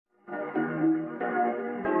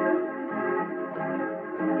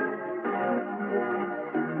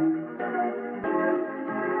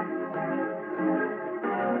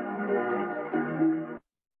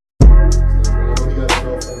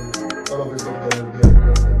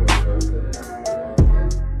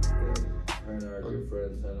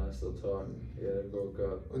talk. Yeah, they broke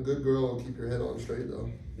up. A good girl will keep your head on straight though.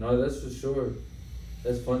 No, that's for sure.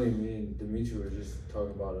 That's funny. Me and Dimitri were just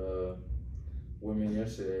talking about women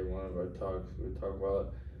yesterday. One of our talks we were talking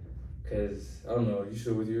about because I don't know. You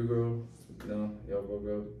still with your girl? No, y'all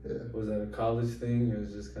broke up. Yeah. Was that a college thing? It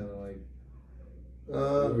was just kind of like we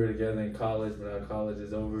were together in college, but now college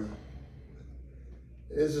is over.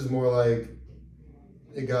 It's just more like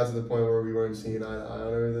it got to the point where we weren't seeing eye to eye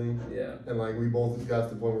on everything. Yeah. And like we both got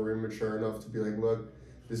to the point where we were mature enough to be like, look,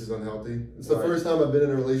 this is unhealthy. It's the first time I've been in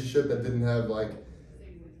a relationship that didn't have like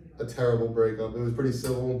a terrible breakup. It was pretty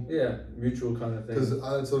civil. Yeah, mutual kind of thing. Because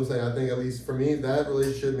that's what I'm saying. I think at least for me, that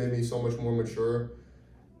relationship made me so much more mature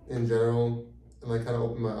in general, and like kind of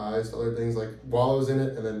opened my eyes to other things. Like while I was in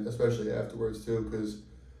it, and then especially afterwards too, because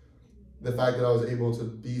the fact that I was able to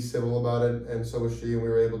be civil about it, and so was she, and we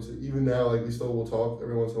were able to. Even now, like we still will talk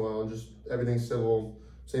every once in a while, and just everything's civil.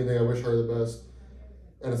 Same thing. I wish her the best.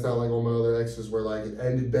 And it's not like all my other exes where like it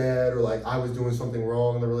ended bad or like I was doing something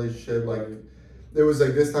wrong in the relationship. Like it was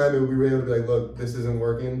like this time we were able to be like, look, this isn't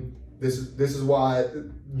working. This is why.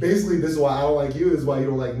 Basically, this is why I don't like you. This is why you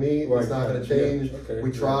don't like me. It's not gonna change.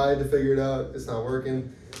 We tried to figure it out. It's not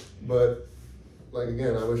working. But like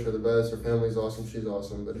again, I wish her the best. Her family's awesome. She's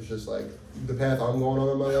awesome. But it's just like the path I'm going on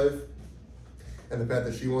in my life and the path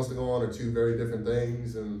that she wants to go on are two very different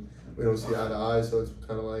things, and we don't see eye to eye. So it's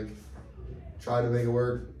kind of like try to make it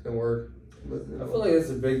work and work. But, I feel like that's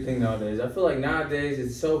a big thing nowadays. I feel like nowadays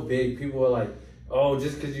it's so big. People are like, oh,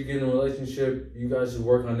 just because you get in a relationship, you guys should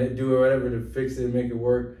work on it, do whatever to fix it, make it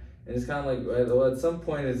work. And it's kind of like, well, at some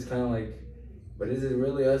point it's kind of like, but is it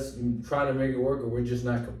really us trying to make it work, or we're just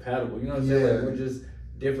not compatible? You know what I'm saying? Like we're just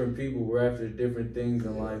different people. We're after different things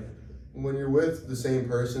in life. When you're with the same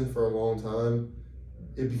person for a long time,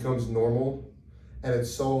 it becomes normal, and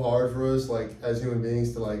it's so hard for us, like as human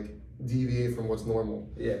beings, to like deviate from what's normal.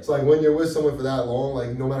 Yeah. It's like when you're with someone for that long,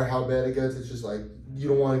 like no matter how bad it gets, it's just like you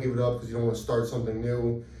don't want to give it up because you don't want to start something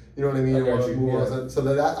new. You know what I mean? You want to move on. So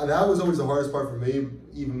that was always the hardest part for me,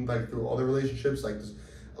 even like through other relationships. Like this,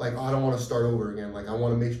 like I don't want to start over again. Like I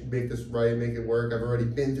want to make this right, make it work. I've already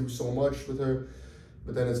been through so much with her,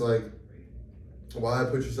 but then it's like, why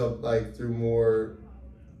put yourself like through more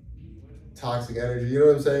toxic energy? You know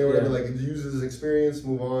what I'm saying? Or whatever. Like use this experience,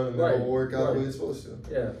 move on, and then it'll work out the way it's supposed to.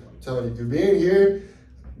 Yeah. I'm telling you, dude, being here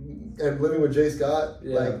and living with Jay Scott,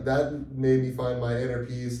 like that made me find my inner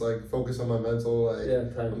peace, like focus on my mental. Like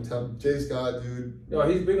I'm telling Jay Scott, dude. Yo,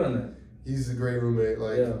 he's big on that. He's a great roommate.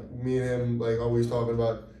 Like me and him, like always talking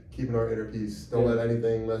about keeping our inner peace. Don't let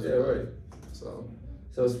anything mess with us.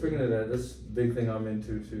 So speaking of that, this big thing I'm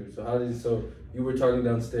into too. So you were talking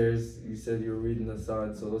downstairs. You said you were reading the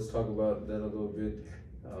sign. So let's talk about that a little bit.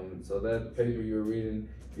 So that paper you were reading,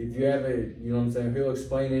 if you have it, you know what I'm saying. He'll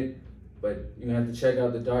explain it. But you have to check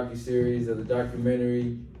out the docuseries or the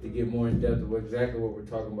documentary to get more in depth of exactly what we're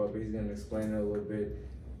talking about. But he's going to explain it a little bit.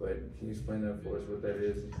 But can you explain that for us, what that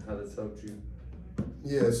is and how that's helped you?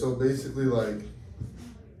 Yeah, so basically, like,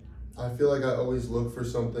 I feel like I always look for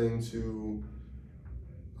something to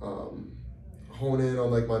hone in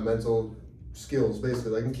on, like, my mental skills,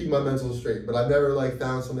 basically. Like, and keep my mental straight. But I've never, like,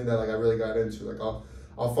 found something that, like, I really got into. Like,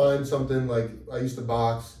 I'll find something, like, I used to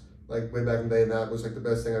box. Like way back in the day, and that was like the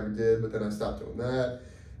best thing I ever did, but then I stopped doing that.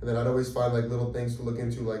 And then I'd always find like little things to look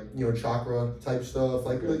into, like, you know, chakra type stuff,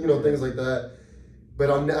 like, you know, things like that. But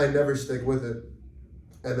I never stick with it.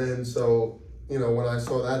 And then so, you know, when I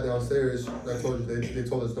saw that downstairs, I told you, they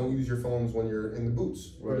told us don't use your phones when you're in the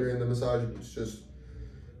boots, when you're in the massage boots. Just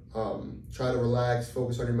try to relax,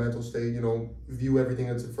 focus on your mental state, you know, view everything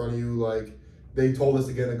that's in front of you. Like, they told us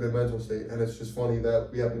to get in a good mental state, and it's just funny that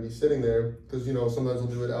we happen to be sitting there because, you know, sometimes we'll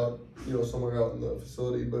do it out, you know, somewhere out in the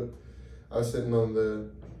facility, but I was sitting on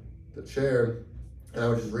the chair and I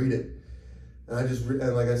would just read it. And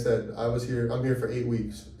and like I said, I'm here for 8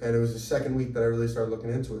 weeks, and it was the second week that I really started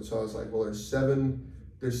looking into it. So I was like, well, there's seven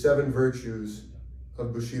virtues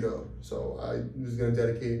of Bushido. So I was going to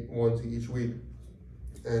dedicate one to each week.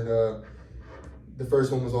 And, the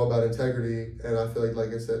first one was all about integrity, and I feel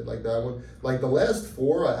like I said, like that one. Like the last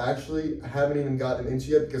four, I actually haven't even gotten into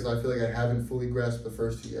yet because I feel like I haven't fully grasped the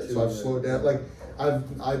first two yet. So I've slowed down. Like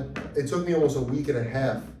it took me almost a week and a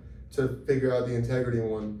half to figure out the integrity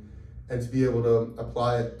one and to be able to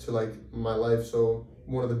apply it to like my life. So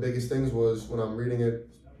one of the biggest things was when I'm reading it,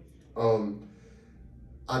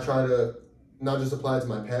 I try to not just apply it to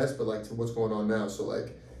my past, but like to what's going on now. So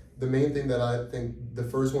like, the main thing that I think the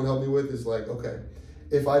first one helped me with is like, okay,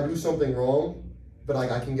 if I do something wrong, but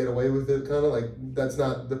like I can get away with it, kind of like, that's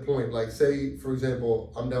not the point. Like say, for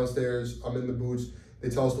example, I'm downstairs, I'm in the boots, they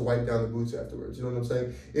tell us to wipe down the boots afterwards. You know what I'm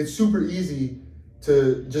saying? It's super easy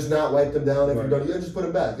to just not wipe them down if Right. you're done. Yeah, just put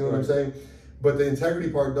them back. You know what I'm saying? But the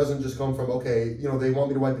integrity part doesn't just come from, okay, you know, they want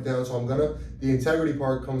me to wipe it down, so I'm gonna. The integrity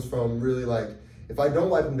part comes from really like, if I don't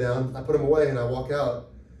wipe them down, I put them away and I walk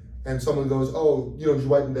out, and someone goes, oh, you know, did you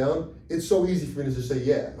wipe them down? It's so easy for me to just say,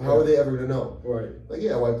 yeah. How are they ever gonna know? Right. Like,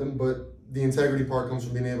 yeah, I wiped them, but the integrity part comes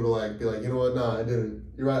from being able to like be like, you know what, nah, I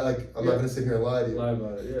didn't. You're right, like, I'm not gonna sit here and lie to you. Lie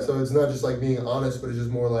about it, yeah. So it's not just like being honest, but it's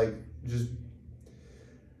just more like, just,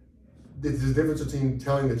 there's a difference between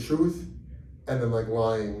telling the truth and then like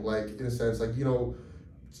lying, like in a sense, like, you know,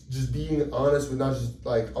 just being honest with not just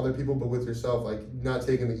like other people, but with yourself, like not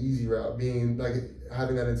taking the easy route, being like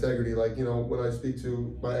having that integrity. Like, you know, when I speak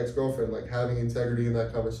to my ex-girlfriend, like having integrity in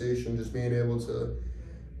that conversation, just being able to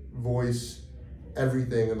voice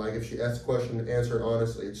everything, and like if she asks a question, answer it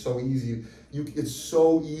honestly. It's so easy. It's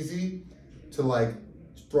so easy to like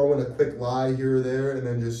throw in a quick lie here or there and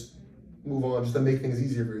then just move on, just to make things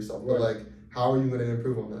easier for yourself. But like, how are you going to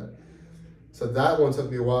improve on that? So that one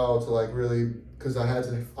took me a while to like really, because I had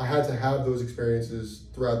to have those experiences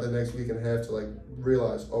throughout the next week and a half to like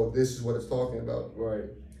realize, oh, this is what it's talking about. Right.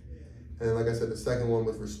 And like I said, the second one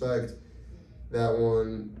with respect, that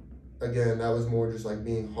one, again, that was more just like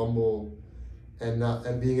being humble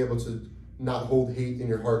and being able to not hold hate in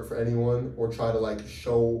your heart for anyone or try to like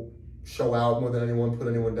show out more than anyone, put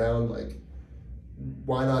anyone down. Like,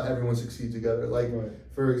 why not everyone succeed together? Like,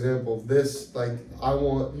 for example, this, like, I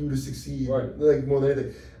want you to succeed, like, more than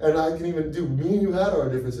anything. And I can even do, me and you had our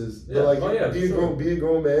differences. Yeah. But, like, be a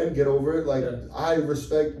grown man, get over it. Like, I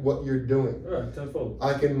respect what you're doing. Right, tenfold.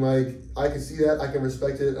 I can see that, I can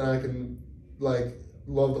respect it, and I can, like,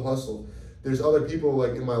 love the hustle. There's other people,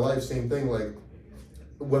 like, in my life, same thing, like,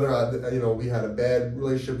 whether we had a bad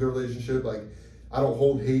relationship, good relationship, like, I don't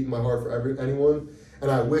hold hate in my heart for anyone. And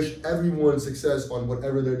I wish everyone success on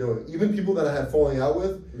whatever they're doing. Even people that I had falling out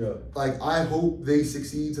with, like, I hope they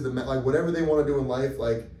succeed to like, whatever they want to do in life,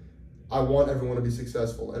 like, I want everyone to be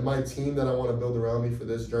successful. And my team that I want to build around me for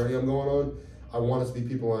this journey I'm going on, I want it to be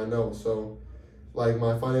people I know. So, like,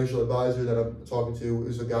 my financial advisor that I'm talking to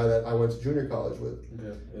is a guy that I went to junior college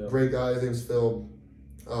with. Great guy, his name's Phil.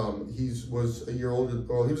 He was a year older,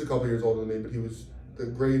 well, he was a couple years older than me, but he was the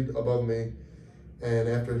grade above me. And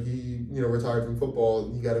after he, retired from football,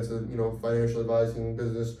 he got into, financial advising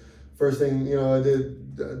business. First thing, I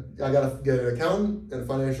did, I got to get an accountant and a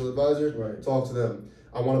financial advisor, talk to them.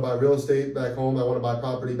 I want to buy real estate back home. I want to buy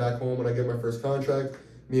property back home when I get my first contract.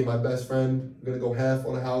 Me and my best friend, we're going to go half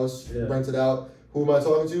on a house, rent it out. Who am I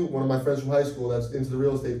talking to? One of my friends from high school that's into the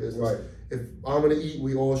real estate business. If I'm going to eat,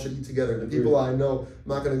 we all should eat together. The people I know, I'm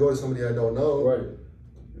not going to go to somebody I don't know.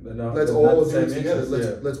 Let's all do it together.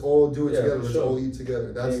 Let's all do it together. Let's all eat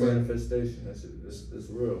together. That's like manifestation. It's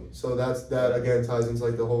real. So that again ties into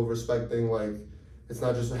like the whole respect thing. Like, it's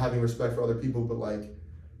not just having respect for other people, but like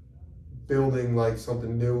building like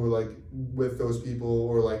something new, like with those people,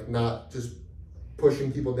 or like not just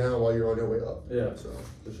pushing people down while you're on your way up. Yeah. So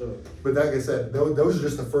for sure. But like I said, those are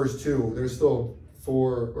just the first two. There's still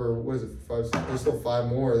 4 or what is it? 5. There's still 5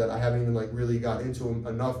 more that I haven't even like really got into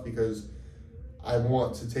enough because I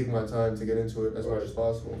want to take my time to get into it as much as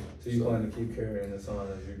possible. So you plan to keep carrying this on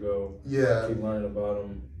as you go? Yeah. Keep learning about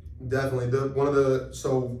them? Definitely.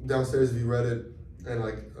 So downstairs, if you read it, and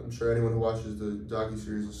like I'm sure anyone who watches the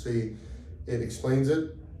docuseries will see, it explains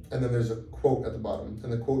it, and then there's a quote at the bottom.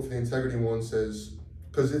 And the quote for the integrity one says,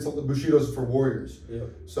 because Bushido's for warriors. Yeah.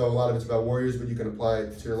 So a lot of it's about warriors, but you can apply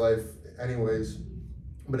it to your life anyways.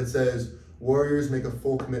 But it says, warriors make a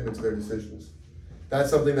full commitment to their decisions. That's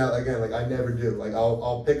something that, again, like I never do. Like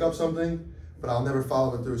I'll pick up something, but I'll never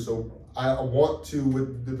follow it through. So I want to,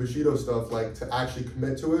 with the Bushido stuff, like to actually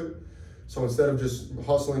commit to it. So instead of just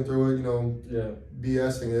hustling through it,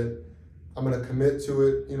 BSing it, I'm gonna commit to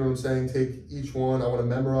it. You know what I'm saying? Take each one. I want to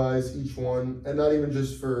memorize each one, and not even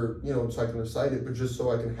just for so I can recite it, but just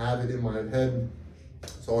so I can have it in my head.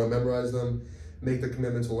 So I want to memorize them, make the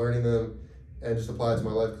commitment to learning them, and just apply it to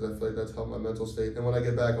my life because I feel like that's helped my mental state. And when I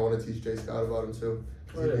get back, I want to teach Jay Scott about him too.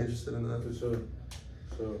 He'd be interested in that. For sure.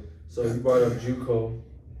 So you brought up JUCO.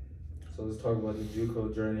 So let's talk about the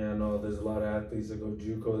JUCO journey. I know there's a lot of athletes that go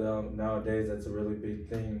JUCO nowadays. That's a really big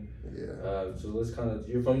thing. Yeah. So let's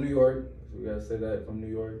you're from New York. So we gotta say that, from New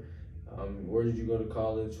York. Where did you go to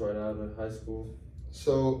college right out of high school?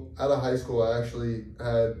 So out of high school, I actually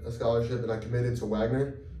had a scholarship and I committed to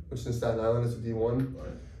Wagner, which is in Staten Island. It's a D1.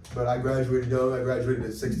 Right. But I graduated young. I graduated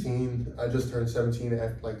at 16. I just turned 17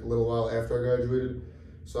 like a little while after I graduated.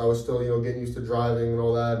 So I was still, getting used to driving and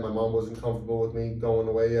all that. My mom wasn't comfortable with me going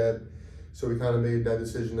away yet. So we kind of made that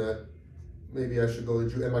decision that maybe I should go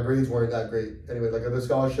to and my grades weren't that great. Anyway, like the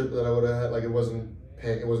scholarship that I would have had, like it wasn't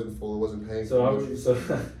paying. It wasn't full. It wasn't paying. So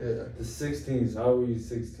yeah. The 16s. How were you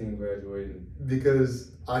 16 graduating?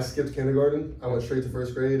 Because I skipped kindergarten. I went straight to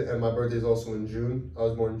first grade, and my birthday is also in June. I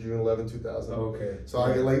was born June 11, 2000. Oh, okay. So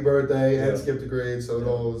I get late birthday and skipped a grade, so it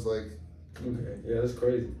all was like. Okay. Yeah, that's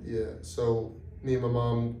crazy. Yeah. So me and my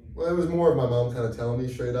mom. Well, it was more of my mom kind of telling me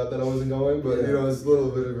straight up that I wasn't going, but you know, it's a little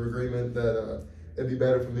bit of agreement that it'd be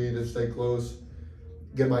better for me to stay close,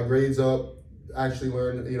 get my grades up, actually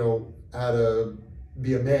learn, you know, how to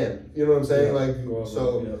be a man. You know what I'm saying?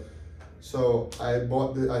 So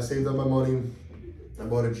I saved up my money. I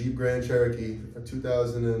bought a Jeep Grand Cherokee, a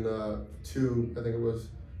 2002, I think it was,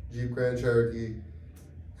 Jeep Grand Cherokee,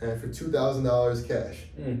 and for $2,000 cash.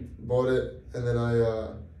 Bought it, and then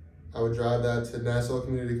I would drive that to Nassau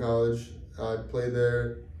Community College. I played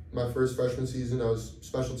there my first freshman season. I was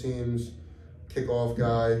special teams, kickoff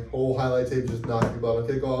guy, whole highlight tape, just knocking people out on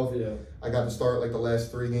kickoff. Yeah. I got to start like the last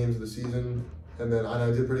 3 games of the season, and then I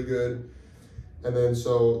did pretty good. And then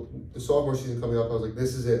so the sophomore season coming up, I was like,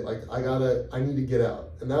 this is it. Like I need to get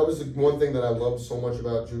out. And that was the one thing that I loved so much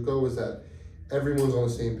about JUCO was that everyone's on the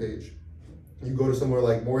same page. You go to somewhere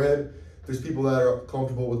like Moorhead, there's people that are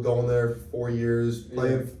comfortable with going there for 4 years,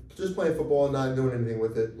 just playing football and not doing anything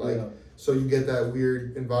with it. So you get that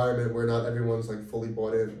weird environment where not everyone's like fully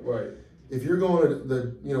bought in. Right. If you're going to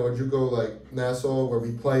a JUCO like Nassau where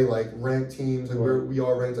we play like ranked teams, like we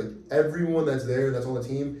are ranked, like everyone that's there, that's on the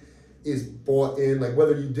team, is bought in. Like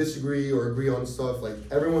whether you disagree or agree on stuff, like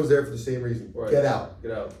everyone's there for the same reason. Right. Get out.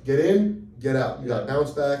 Get out. Get in. Get out. You got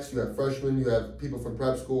bounce backs. You have freshmen. You have people from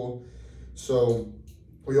prep school. So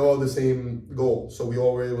we all had the same goal. So we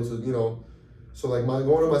all were able to, So like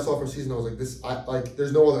going into my sophomore season, I was like,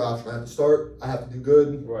 there's no other option. I have to start. I have to do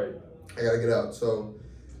good. Right. I gotta get out. So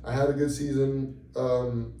I had a good season.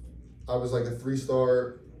 I was like a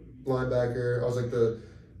 3-star linebacker. I was like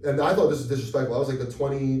and I thought this was disrespectful. I was like the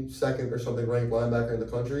 22nd or something ranked linebacker in the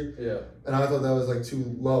country. Yeah. And I thought that was like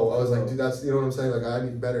too low. I was like, dude, that's, you know what I'm saying? Like I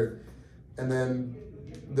need better. And then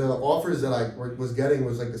the offers that I was getting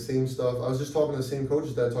was like the same stuff. I was just talking to the same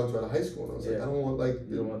coaches that I talked to out of high school. And I was like, I don't want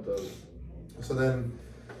you don't want those. So then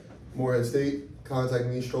Moorhead State contacted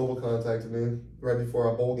me, Strobel contacted me right before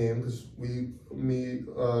our bowl game because me,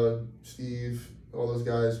 Steve, all those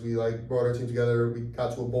guys, we like brought our team together. We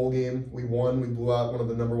got to a bowl game. We won. We blew out one of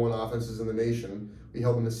the number 1 offenses in the nation. We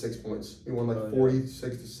held them to 6 points. We won like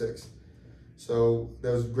 46-6. So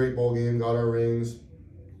that was a great bowl game. Got our rings.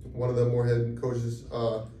 One of the Moorhead coaches,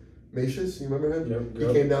 Macius, you remember him? He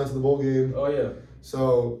came down to the bowl game. Oh yeah.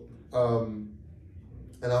 So,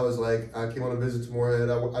 and I was like, I came on a visit to Moorhead.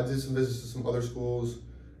 I did some visits to some other schools.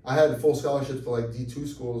 I had full scholarships to like D2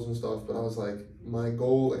 schools and stuff, but I was like, my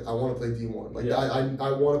goal, like I want to play D1. Like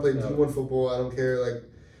I want to play D1 football. I don't care. Like,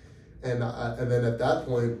 and then at that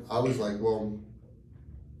point, I was like, well,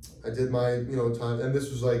 I did my time, and this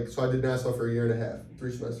was like, so I did Nassau for a year and a half,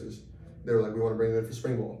 3 semesters. They were like, we want to bring you in for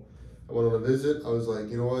spring ball. I went on a visit. I was like,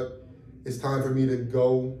 you know what? It's time for me to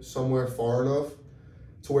go somewhere far enough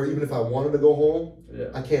to where even if I wanted to go home,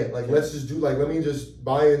 I can't. Like, let's just let me just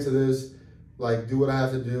buy into this. Like, do what I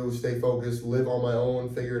have to do, stay focused, live on my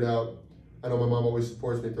own, figure it out. I know my mom always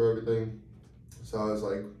supports me through everything. So I was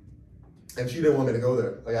like, and she didn't want me to go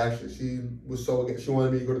there. Like, actually, she was so against, she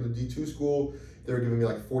wanted me to go to the D2 school. They were giving me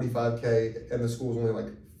like $45K, and the school was only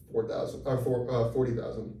like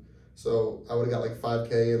 $40,000. So I would have got like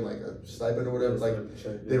 $5K and like a stipend or whatever. Like,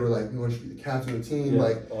 they were like, we want you to be the captain of the team.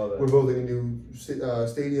 Like, we're building a new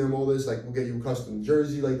stadium, all this. Like, we'll get you a custom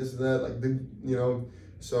jersey, like this and that. Like, big,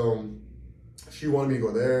 So she wanted me to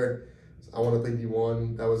go there. I want to play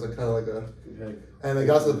D1. That was like kind of like and it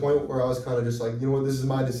got to the point where I was kind of just like, you know what, this is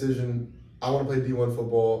my decision. I want to play D1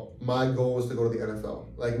 football. My goal is to go to the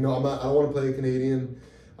NFL. Like, no, I don't want to play Canadian.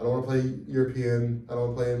 I don't want to play European. I don't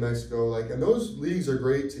want to play in Mexico. Like, and those leagues are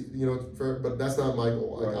great, but that's not my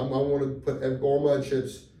goal. Like, I want to put all my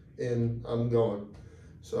chips in. I'm going.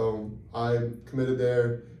 So I committed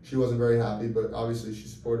there. She wasn't very happy, but obviously she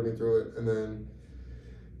supported me through it. And then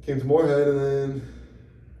came to Moorhead, and then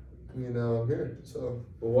I'm here. So.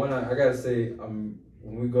 Well, one, I gotta say,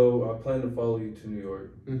 when we go, I plan to follow you to New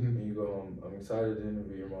York. Mm-hmm. When you go home, I'm excited to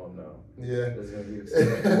interview your mom now. Yeah. That's gonna be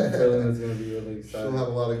exciting. I'm feeling it's gonna be really exciting. She'll have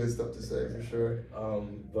a lot of good stuff to say for sure.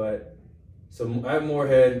 But so at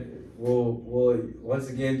Moorhead, we'll once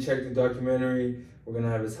again check the documentary. We're gonna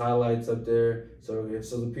have his highlights up there. So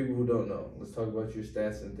the people who don't know, let's talk about your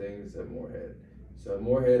stats and things at Moorhead. So at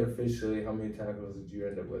Moorhead, officially, how many tackles did you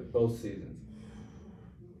end up with both seasons?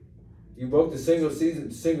 You broke the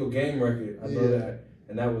single game record. I know that.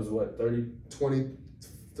 And that was what,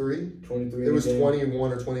 23? 23? It was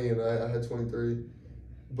 21 or 20, and I had 23.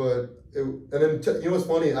 But and then you know what's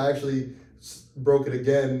funny? I actually broke it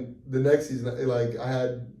again the next season. Like I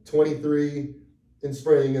had 23 in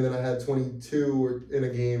spring, and then I had 22 in a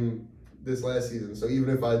game this last season. So even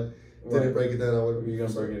if I didn't break it, then I would. You're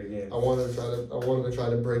gonna break it again. I wanted to try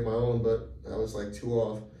to break my own, but I was like 2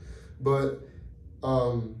 off. But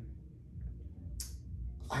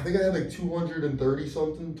I think I had like 230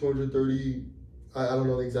 something, 230. I don't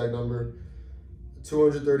know the exact number.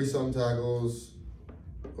 230 something tackles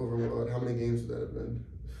over what? How many games would that have been?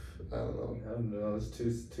 I don't know. It's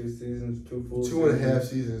two seasons, 2 full. 2.5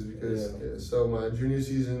 seasons because so my junior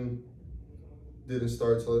season didn't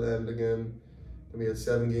start till it ended again. Then we had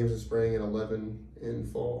 7 games in spring and 11 in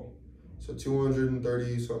fall. So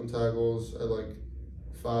 230 something tackles. I had like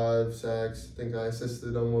 5 sacks. I think I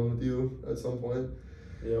assisted on one with you at some point.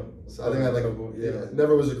 Yeah. So I think I had like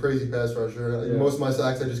never was a crazy pass rusher. Yeah. Most of my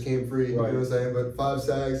sacks I just came free. Right. You know what I'm saying? But 5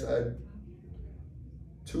 sacks, I had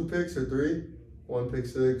 2 picks or 3, 1 pick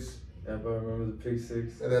 6. Yeah, if I remember the pick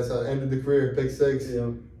 6. And that's how I ended the career. Pick 6.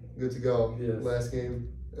 Yeah. Good to go. Yes. Last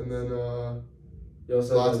game. And then you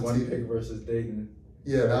also had one pick versus Dayton.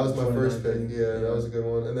 Yeah, that was my first pick. Yeah, that was a Yeah. good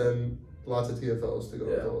one. And then lots of TFLs to go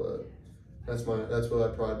with all that. That's what I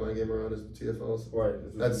pride my game around is the TFLs. Right.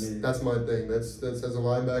 That's my thing. That's as a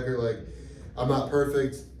linebacker, like I'm not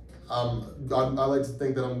perfect. I like to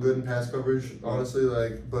think that I'm good in pass coverage, honestly,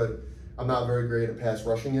 but I'm not very great at pass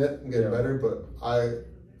rushing yet. I'm getting better, but I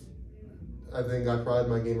think I pride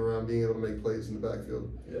my game around being able to make plays in the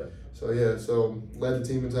backfield. Yeah. So led the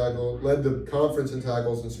team in tackle, led the conference in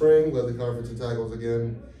tackles in spring, led the conference in tackles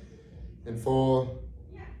again in fall.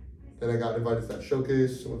 Then I got invited to that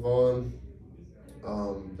showcase with Vaughn.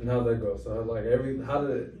 And how'd that go?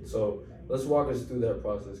 So let's walk us through that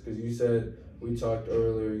process, because you said, we talked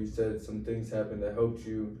earlier, you said some things happened that helped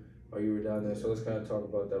you while you were down there. So let's kind of talk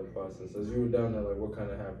about that process. As you were down there, like what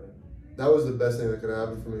kind of happened? That was the best thing that could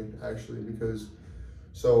happen for me, actually, because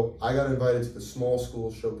so I got invited to the small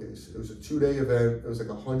school showcase. It was a 2-day event. It was like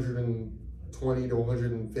 120 to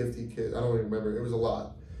 150 kids. I don't even remember. It was a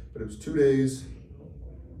lot, but it was 2 days.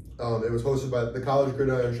 It was hosted by the College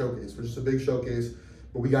Gridiron Showcase, which is a big showcase,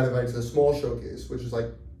 but we got invited to the small showcase, which is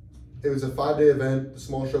it was a 5-day event. The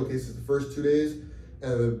small showcase is the first 2 days,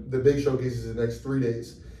 and the big showcase is the next 3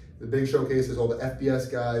 days. The big showcase is all the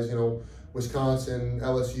FBS guys, Wisconsin,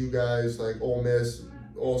 LSU guys, like Ole Miss,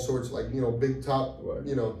 all sorts of big top,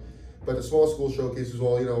 but the small school showcase is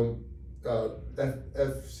all,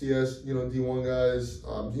 FCS, D1 guys,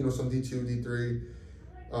 some D2, D3.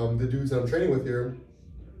 The dudes that I'm training with here,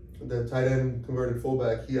 the tight end converted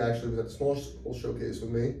fullback, he actually was at the small school showcase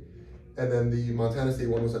with me. And then the Montana State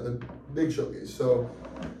one was at the big showcase. So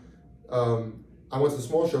I went to the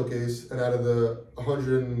small showcase, and out of the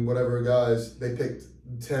 100 and whatever guys, they picked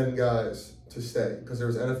 10 guys to stay because there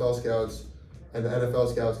was NFL scouts, and the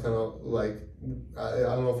NFL scouts kind of I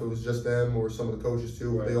don't know if it was just them or some of the coaches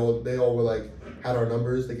too. Right. They all were had our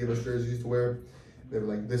numbers. They gave us jerseys to wear. They were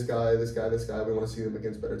like, this guy. We want to see them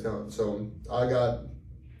against better talent. So I got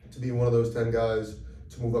to be one of those 10 guys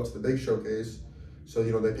to move up to the big showcase. So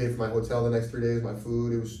they paid for my hotel the next 3 days, my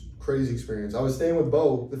food. It was crazy experience. I was staying with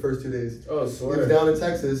Bo the first 2 days. Oh, swear. He was down in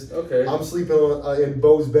Texas. Okay. I'm sleeping in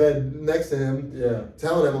Bo's bed next to him. Yeah.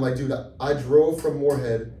 Telling him, I'm like, dude, I drove from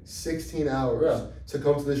Moorhead 16 hours to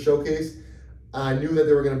come to this showcase. I knew that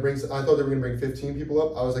they were gonna I thought they were gonna bring 15 people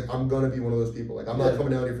up. I was like, I'm gonna be one of those people. I'm not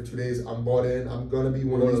coming down here for 2 days. I'm bought in. I'm gonna be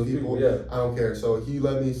one of these people. I don't care. So he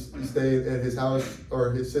let me stay at his house,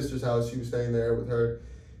 or his sister's house. She was staying there with her.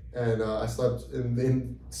 And I slept in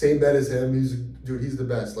the same bed as him. He's the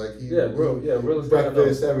best. Real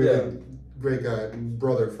breakfast, everything. Yeah. Great guy,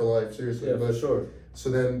 brother for life, seriously. Yeah, for sure. So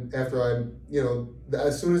then after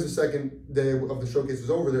as soon as the second day of the showcase was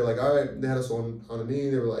over, they were like, all right, they had us on a knee.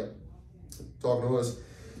 They were like talking to us.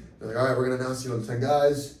 They're like, all right, we're gonna announce the 10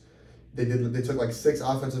 guys. They took 6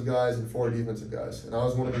 offensive guys and 4 defensive guys, and I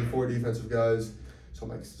was one of the 4 defensive guys. So I'm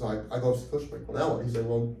like, I go up to the coach, I'm like, well, now what? He's like,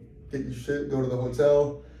 well, get your shit, go to the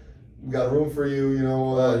hotel. We got a room for you,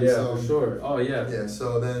 all that. For sure. Oh, yeah. Yeah,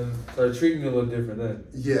 so then... So they're treating you a little different then.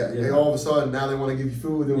 Yeah, they all of a sudden, now they want to give you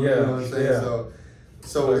food. You know what I'm saying? Yeah.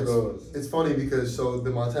 So it's funny because, the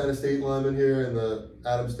Montana State lineman here and the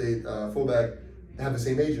Adams State fullback have the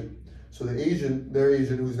same agent. So their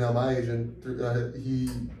agent, who's now my agent,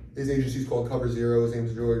 his agency's called Cover Zero, his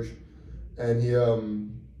name's George. And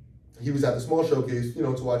he was at the small showcase,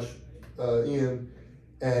 to watch Ian.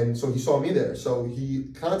 And so he saw me there. So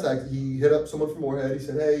he hit up someone from Moorhead. He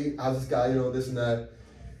said, hey, how's this guy, this and that.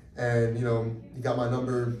 And, he got my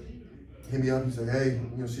number, hit me up. He said, hey,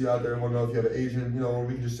 see you out there. I want to know if you have an agent,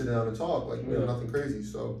 we can just sit down and talk. Nothing crazy.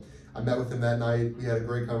 So I met with him that night. We had a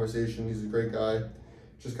great conversation. He's a great guy.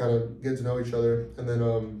 Just kind of get to know each other, and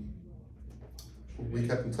then we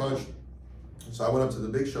kept in touch. So I went up to the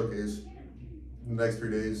big showcase the next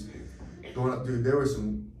 3 days. Going up, dude, there were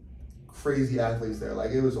some crazy athletes there.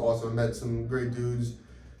 Like, it was awesome. I met some great dudes.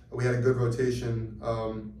 We had a good rotation.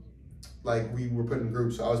 Like, we were put in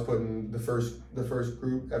groups. So I was put in the first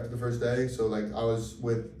group after the first day. So like, I was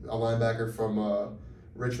with a linebacker from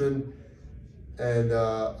Richmond and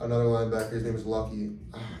another linebacker. His name was Lucky.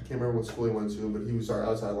 I can't remember what school he went to, but he was our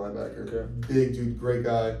outside linebacker. Okay. Big dude, great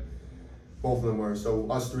guy. Both of them were. So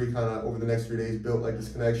us three kind of over the next 3 days built like this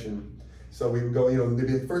connection. So we would go, they'd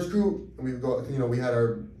be the first group, and we would go, we had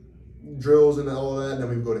our drills and all of that, and then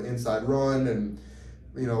we would go to inside run and,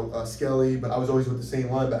 Skelly, but I was always with the same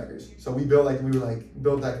linebackers. So we built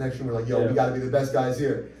built that connection. We're like, yo, we got to be the best guys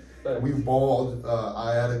here. And we balled.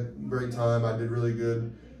 I had a great time. I did really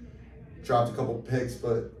good. Dropped a couple picks,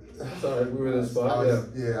 but sorry, we were in the spot.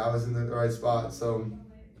 I was in the right spot. So,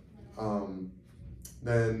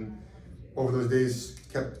 then over those days,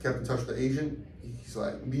 kept in touch with the agent. He's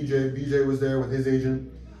like, BJ was there with his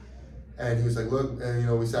agent, and he was like, look,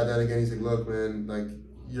 and we sat down again. He's like, look, man, like,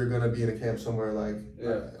 you're gonna be in a camp somewhere. Like,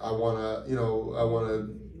 I wanna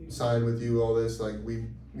sign with you. All this, like, we,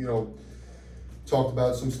 talked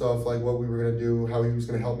about some stuff, like what we were gonna do, how he was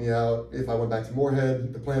gonna help me out if I went back to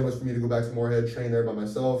Moorhead. The plan was for me to go back to Moorhead, train there by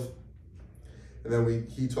myself, and then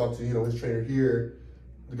he talked to his trainer here,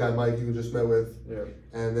 the guy Mike you just met with. Yeah.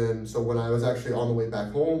 And then so when I was actually on the way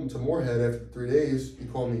back home to Moorhead after 3 days, he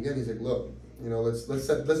called me again. He's like, look, let's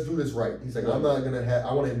do this right. He's like, I'm not gonna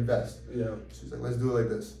I want to invest. Yeah. So he's like, let's do it like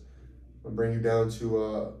this. I'll bring you down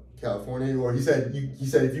to California, or he said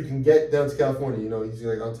if you can get down to California, he's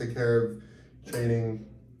like, I'll take care of training,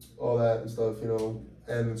 all that and stuff,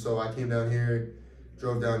 And so I came down here,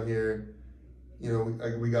 drove down here.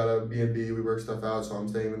 We got a B&B. We worked stuff out, so I'm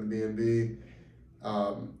staying in the B&B.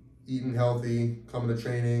 Eating healthy, coming to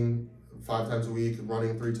training 5 times a week,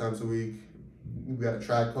 running 3 times a week. We got a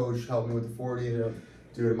track coach help me with the 40. Yeah.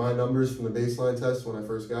 Dude, my numbers from the baseline test when I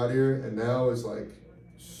first got here and now is like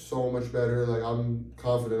so much better. Like, I'm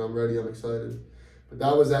confident, I'm ready, I'm excited. But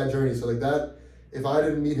that was that journey. So like that, if I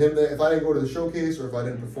didn't meet him there, if I didn't go to the showcase or if I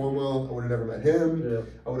didn't perform well, I would have never met him. Yeah.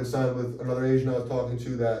 I would have signed with another agent I was talking to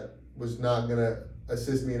that was not gonna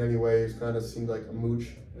assist me in any way. It kind of seemed like a mooch.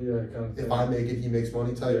 Yeah, kind of thing. If I make it, he makes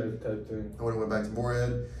money type. Yeah, type thing. I would have went back to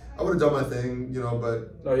Moorhead. I would have done my thing,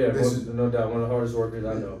 but no, yeah, no doubt. One of the hardest workers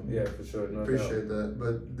I know. Yeah, for sure. No appreciate doubt. that.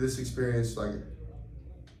 But this experience, like,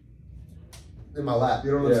 in my lap,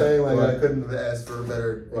 you know what I'm saying? Like, I couldn't have asked for a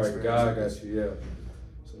better experience. Right, God got you, yeah.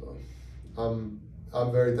 So,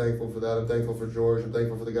 I'm very thankful for that. I'm thankful for George. I'm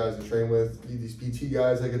thankful for the guys I train with. These PT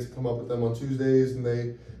guys, I get to come up with them on Tuesdays, and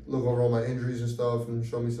they look over all my injuries and stuff and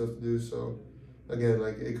show me stuff to do. So, again,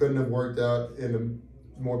 like, it couldn't have worked out in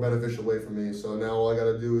a more beneficial way for me. So now all I got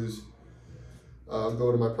to do is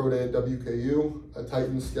go to my pro day at WKU. A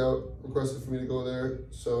Titan scout requested for me to go there.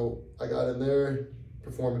 So I got in there,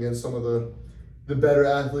 perform against some of the better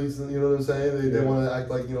athletes, you know what I'm saying? They want to act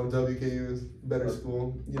like, WKU is a better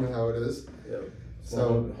school. You know how it is. Yeah.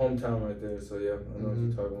 So hometown right there, so yeah, I know what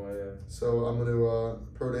you're talking about, yeah. So I'm gonna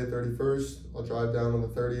pro day 31st. I'll drive down on the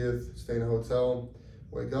 30th, stay in a hotel,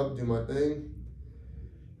 wake up, do my thing,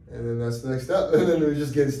 and then that's the next step. And then we're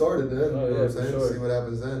just getting started then. Oh, you know what I'm saying? sure. See what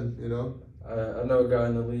happens then, I know a guy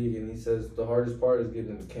in the league, and he says the hardest part is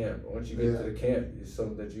getting into camp. Once you get to the camp, it's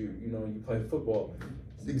something that you playing football.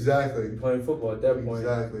 Exactly. You're playing football at that point.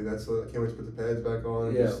 Exactly. That's what I can't wait to put the pads back on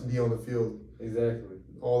and just be on the field. Exactly.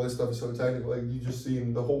 All this stuff is so technical. Like, you just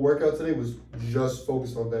seen the whole workout today was just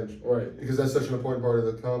focused on bench. Right. Because that's such an important part of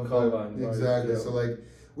the combine. Exactly. Right. So like,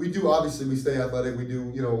 we stay athletic. We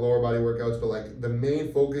do, lower body workouts, but like the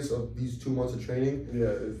main focus of these 2 months of training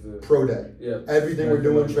is the pro day. Yeah. Everything we're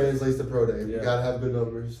doing translates to pro day. Yeah. We gotta have good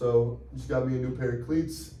numbers. So just got me a new pair of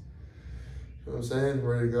cleats. You know what I'm saying?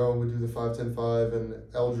 We're ready to go. We do the 5-10-5 and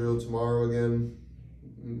L drill tomorrow again.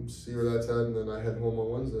 See where that's at, and then I head home on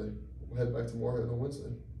Wednesday. We'll head back to Moorhead on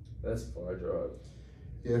Wednesday. That's a far drive.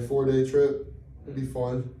 Yeah, 4-day trip. It'd be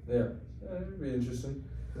fun. Yeah, it'd be interesting.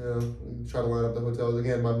 Yeah, try to line up the hotels.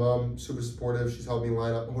 Again, my mom, super supportive. She's helped me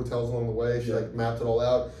line up hotels along the way. She mapped it all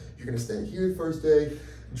out. You're gonna stay here the first day,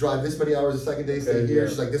 drive this many hours the second day, stay here.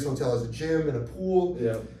 She's like, this hotel has a gym and a pool.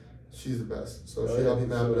 Yeah. She's the best. So she helped me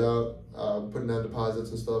map it out, putting down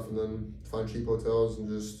deposits and stuff, and then find cheap hotels and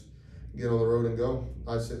just get on the road and go.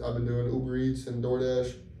 I've been doing Uber Eats and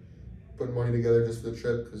DoorDash, putting money together just for the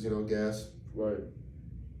trip because, gas. Right.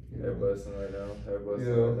 Everybody's right now.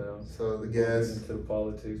 Right now. So the gas. Into the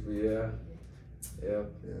politics, but yeah.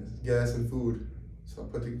 Gas and food. So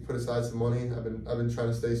I put aside some money. I've been trying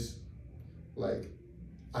to stay like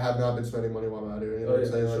I have not been spending money while I'm out here. You know what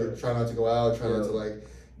I'm saying? Like try not to go out, try not to like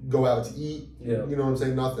go out to eat. Yeah. You know what I'm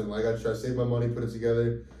saying? Nothing. Like I try to save my money, put it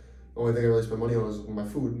together. The only thing I really spend money on is my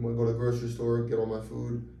food. I'm gonna go to the grocery store, get all my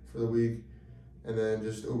food for the week, and then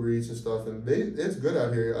just Uber Eats and stuff. And it's good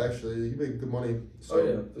out here actually. You make good money. So. Oh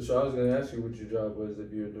yeah, for sure. I was gonna ask you what your job was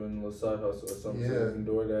if you were doing a little side hustle or something. Yeah. So you can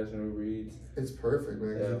DoorDash and Uber Eats. It's perfect,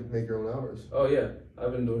 man. 'Cause you can make your own hours. Oh yeah,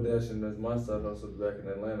 I've been DoorDashing as my side hustle back in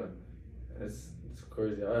Atlanta, and it's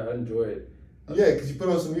crazy. I enjoy it. Yeah, because you put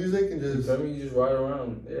on some music and You just. feel me? You just ride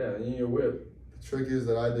around, in your whip. The trick is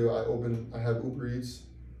that I have Uber Eats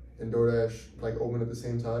and DoorDash like open at the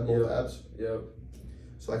same time, both apps. Yep.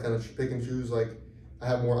 So I kind of pick and choose. Like I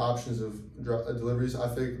have more options of deliveries.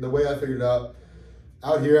 The way I figured out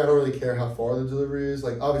here, I don't really care how far the delivery is.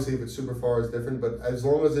 Like obviously, if it's super far, it's different. But as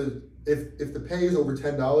long as if the pay is over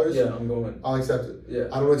 $10, I'm going. I'll accept it. Yeah.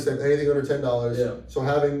 I don't accept anything under $10. Yeah. So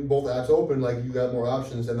having both apps open, like you got more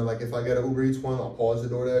options. And then like if I get an Uber Eats one, I'll pause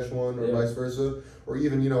the DoorDash one, or vice versa. Or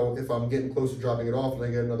even if I'm getting close to dropping it off and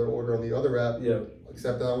I get another order on the other app,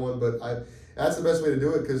 accept that one. But that's the best way to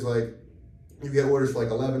do it because like you get orders for like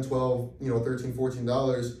 $11, $12, $13,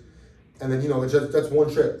 $14, and then that's one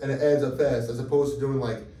trip and it adds up fast as opposed to doing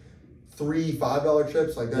like 3 $5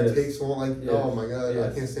 trips. Like that takes long. Like oh my god,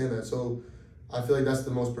 I can't stand that. So I feel like that's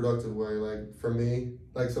the most productive way. Like for me,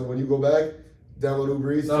 like so when you go back, download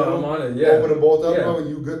Uber Eats. I'm on it. Open them both up, bro.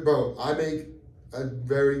 You good, bro? I make a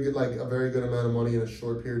very good amount of money in a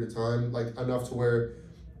short period of time, like enough to where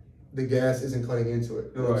the gas isn't cutting into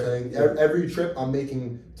it. You know what I'm saying? Yeah. Every trip I'm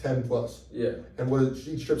making 10 plus. Yeah. And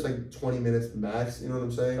each trip's like 20 minutes max. You know what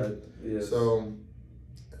I'm saying? Yes. So,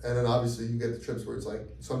 and then obviously you get the trips where it's like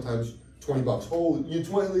sometimes $20. Oh, you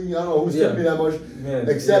 20? I don't know who's tipping me that much. Man,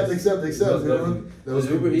 accept. You know? Those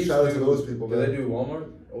people, shout out to those people, man. Do they do Walmart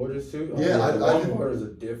orders too? Yeah, Walmart orders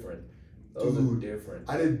are different. Those are different.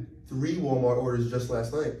 I did 3 Walmart orders just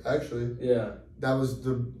last night, actually. Yeah. That was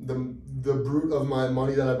the brute of my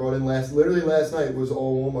money that I brought in literally last night was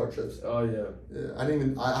all Walmart trips. Oh yeah. Yeah,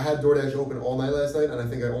 I had DoorDash open all night last night, and I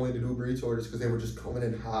think I only did Uber Eats orders because they were just coming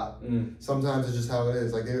in hot. Sometimes it's just how it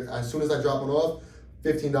is. Like as soon as I drop one off,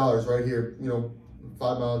 $15 right here.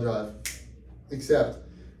 5 mile drive. Accept.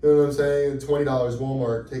 You know what I'm saying? $20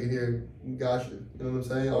 Walmart. Take it here. Gotcha. You know what I'm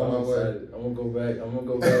saying? On my way. I'm gonna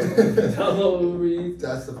go back. Download Uber Eats.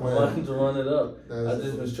 That's the plan. I wanted to run it up. I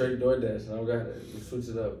just went straight DoorDash, and I got to switch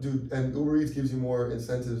it up. Dude, and Uber Eats gives you more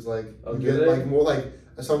incentives. Like you get like more like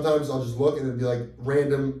sometimes I'll just look and it'd be like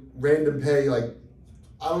random pay. Like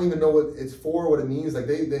I don't even know what it's for, what it means. Like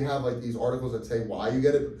they have like these articles that say why you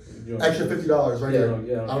get it. Extra $50 right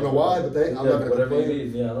here. I don't know why, but I'm not gonna whatever complain. You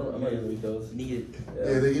need. I'm not gonna read those. Need it.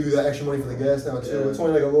 Yeah, they give you that extra money for the gas now too. It's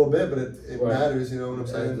only like a little bit, but it matters. You know what I'm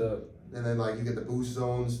saying? And then like you get the boost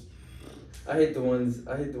zones. I hate the ones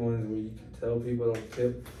where you can tell people don't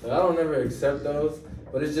tip. Like I don't ever accept those,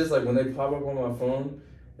 but it's just like when they pop up on my phone.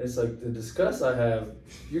 It's like the disgust I have.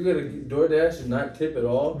 You're gonna DoorDash and not tip at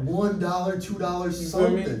all. $1, $2,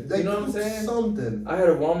 something. You know what I'm saying? Something. I had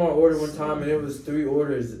a Walmart order one time, and it was 3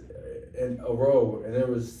 orders in a row, and it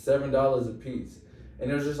was $7 a piece, and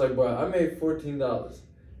it was just like, bro, I made $14.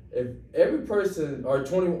 If every person or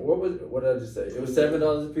 20, what did I just say? It was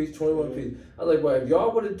 $7 a piece, 21 a piece. I was like, bro, if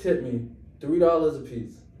y'all would have tipped me $3 a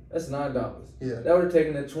piece, that's $9. Yeah. That would have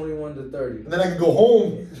taken it 21 to 30. And then I could go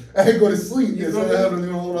home. I could go to sleep instead of having to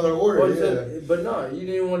do a whole other order. But no, you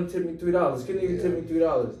didn't want to tip me $3. Couldn't even tip me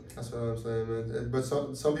 $3. That's what I'm saying, man. But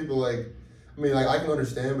some people like, I mean, like I can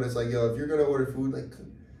understand, but it's like, yo, if you're gonna order food, like,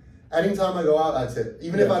 anytime I go out, I tip.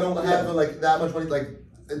 Even if I don't have like that much money, like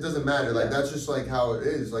it doesn't matter. Like that's just like how it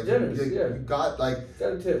is. Like you got like.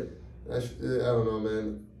 Got a tip. I don't know,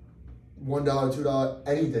 man. $1, $2,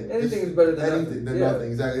 anything. Anything is better than anything than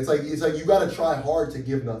nothing. Exactly. It's like you gotta try hard to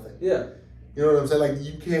give nothing. Yeah. You know what I'm saying? Like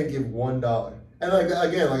you can't give $1. And like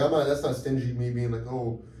again, like I'm not. That's not stingy. Me being like,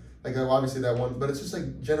 oh, like obviously that one, but it's just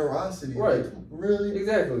like generosity. Right. Like, really.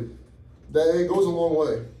 Exactly. That it goes a long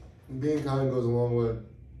way. Being kind goes a long way.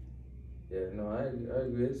 Yeah. No, I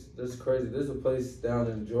agree. That's crazy. There's a place down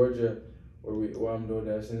in Georgia where I'm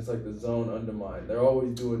DoorDashing. It's like the zone under mine. They're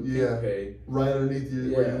always doing pay. Right underneath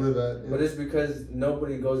you where you live at. Yeah. But it's because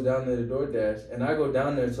nobody goes down there to DoorDash. And I go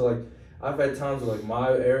down there, so like I've had times where like my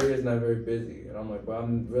area is not very busy. And I'm like, but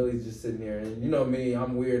I'm really just sitting here. And you know me,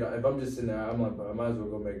 I'm weird. If I'm just sitting there, I'm like, but I might as well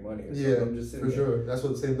go make money. So I'm just sitting there. Sure. That's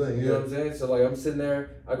what the same thing. You know what I'm saying? So like I'm sitting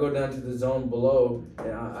there, I go down to the zone below,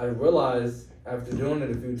 and I realize after doing it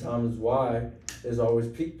a few times why there's always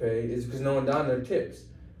peak pay is because no one down there tips.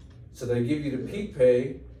 So they give you the peak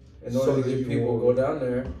pay, in order to get people to go down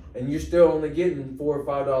there, and you're still only getting $4 or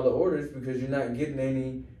 $5 orders because you're not getting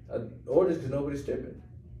any orders because nobody's tipping.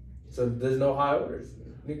 So there's no high orders.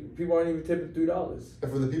 People aren't even tipping $3.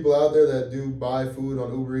 And for the people out there that do buy food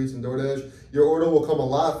on Uber Eats and DoorDash, your order will come a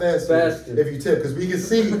lot faster. If you tip, because we can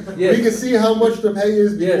see we can see how much the pay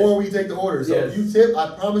is before we take the order. So if you tip,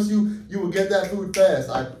 I promise you will get that food fast.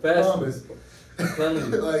 I promise. I'm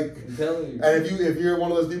telling you. I'm telling you. And if you're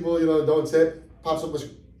one of those people, don't tip, pops up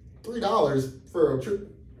with $3 for a trip.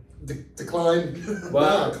 Decline.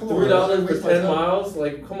 Wow, $3 for 10 miles?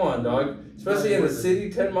 Like, come on, dog. Especially in the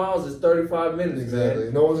city, 10 miles is 35 minutes. Exactly.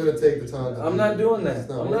 Man. No one's gonna take the time. I'm not doing that.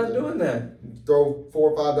 I'm not doing that. Throw $4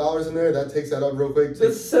 or $5 in there. That takes that up real quick.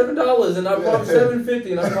 That's $7, and I promise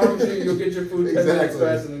 $7.50, and I promise you'll get your food 10 minutes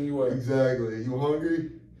faster than you were. Exactly. You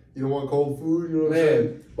hungry? You don't want cold food. You know what I'm saying?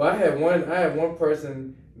 Man, but I had one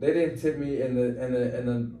person. They didn't tip me in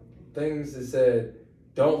the things that said,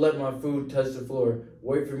 "Don't let my food touch the floor.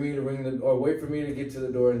 Wait for me to get to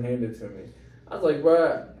the door and hand it to me." I was like,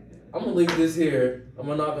 bruh, I'm gonna leave this here. I'm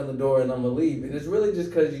gonna knock on the door and I'm gonna leave. And it's really just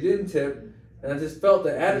because you didn't tip, and I just felt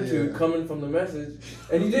the attitude coming from the message,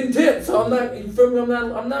 and you didn't tip. So I'm not. You feel me?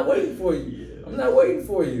 I'm not waiting for you. I'm not waiting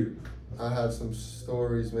for you. I have some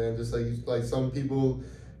stories, man. Just like some people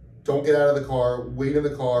don't get out of the car, wait in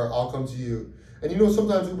the car. I'll come to you. And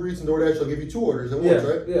sometimes Uber Eats and DoorDash will give you 2 orders at once,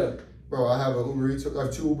 right? Yeah. Bro, I have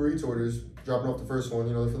 2 Uber Eats orders, dropping off the first one,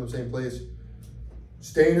 they're from the same place.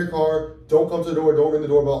 Stay in your car, don't come to the door, don't ring the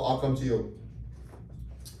doorbell, I'll come to you.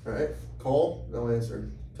 Alright, call, no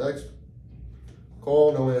answer. Text,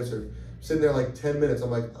 call, no answer. Sitting there like 10 minutes,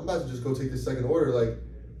 I'm like, I'm about to just go take this second order, like,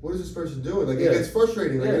 what is this person doing? Like, it gets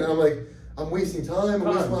frustrating, like, and I'm like, I'm wasting time,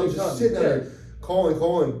 I'm just sitting there,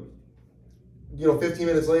 calling. 15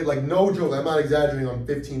 minutes late, like, no joke, I'm not exaggerating on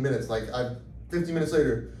 15 minutes, 15 minutes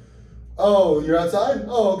later, oh, you're outside?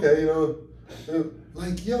 Oh, okay,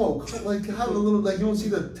 like, yo, like, have a little, like, you don't see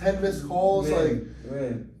the 10 missed calls,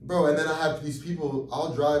 man. Bro, and then I have these people,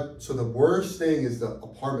 I'll drive, so the worst thing is the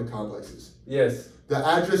apartment complexes. Yes. The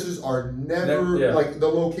addresses are never, like, the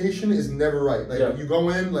location is never right. Like, you go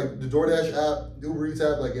in, like, the DoorDash app, the Uber Eats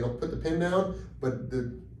app, like, put the pin down, but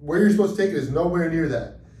where you're supposed to take it is nowhere near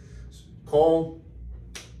that. Call,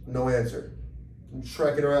 no answer. I'm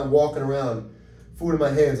trekking around, walking around. Food in my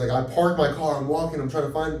hands, like I park my car, I'm walking, I'm trying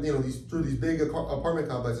to find, through these big apartment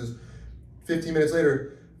complexes. 15 minutes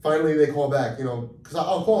later, finally they call back, because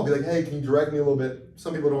I'll call and be like, hey, can you direct me a little bit?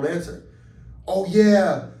 Some people don't answer. Oh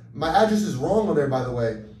yeah, my address is wrong on there, by the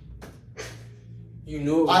way. You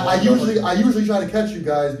knew. I usually try to catch you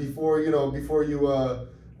guys before you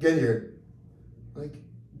get here. Like.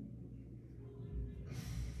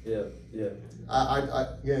 Yeah.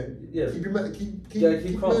 Keep your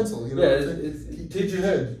keep calm. mental. It teach your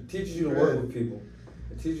head. Teaches you to work with people.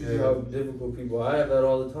 It teaches you how difficult people. I have that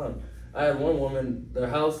all the time. I had one woman. Their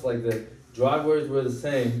house, like the driveways were the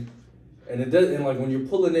same, and it doesn't. Like when you're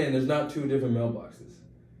pulling in, there's not 2 different mailboxes,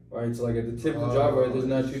 right? So like at the tip of the driveway, there's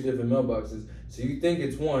not 2 different mailboxes. So you think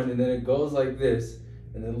it's one, and then it goes like this,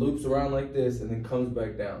 and then loops around like this, and then comes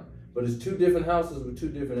back down. But it's 2 different houses with 2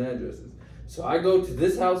 different addresses. So I go to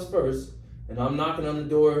this house first. And I'm knocking on the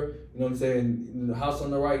door, the house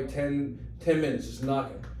on the right, 10 minutes, just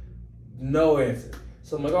knocking. No answer.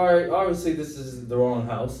 So I'm like, all right, obviously this is the wrong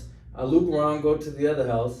house. I loop around, go to the other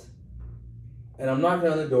house, and I'm knocking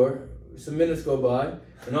on the door. Some minutes go by,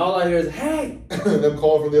 and all I hear is, hey! Them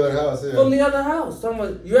calling from the other house, From the other house. So I'm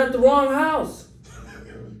like, you're at the wrong house.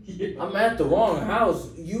 I'm at the wrong house.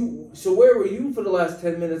 So where were you for the last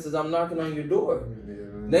 10 minutes as I'm knocking on your door?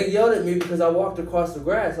 They yelled at me because I walked across the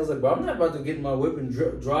grass. I was like, bro, I'm not about to get in my whip and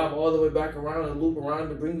drive all the way back around and loop around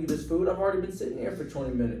to bring you this food. I've already been sitting here for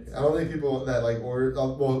 20 minutes. I don't think people that order,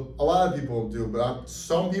 well, a lot of people do, but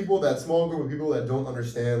some people, that small group of people that don't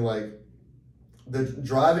understand, the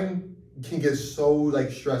driving can get so,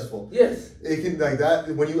 stressful. Yes. It can, that,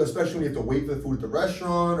 especially when you have to wait for the food at the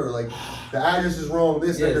restaurant or, the address is wrong,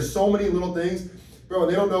 there's so many little things. Bro, and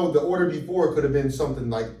they don't know the order before could have been something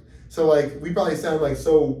so we probably sound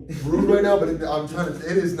so rude right now, but it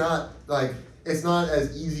is not it's not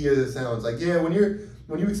as easy as it sounds. When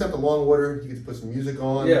you accept a long order, you get to put some music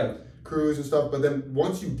on, cruise and stuff. But then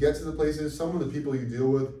once you get to the places, some of the people you deal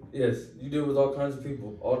with. Yes, you deal with all kinds of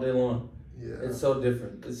people all day long. Yeah. It's so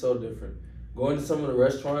different. Going to some of the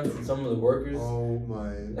restaurants and some of the workers. Oh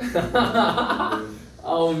my.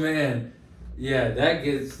 Oh man. Yeah, that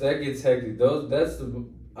gets hectic.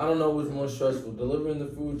 I don't know what's more stressful, delivering the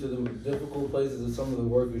food to the difficult places or some of the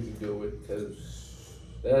workers you deal with, because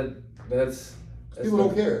that's people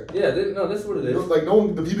don't care. Yeah, that's what it is. No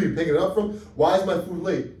one, the people you're picking it up from, why is my food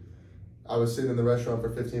late? I was sitting in the restaurant for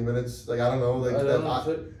 15 minutes. Like, I don't know. Like,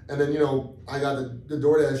 and then, I got the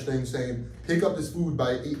DoorDash thing saying, pick up this food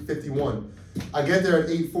by 8:51. I get there at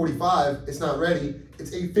 8:45. It's not ready.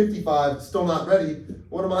 It's 8:55. Still not ready.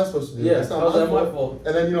 What am I supposed to do? Yeah, it's not my fault.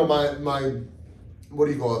 And then, my what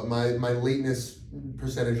do you call it? My lateness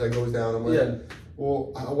percentage goes down. I'm like,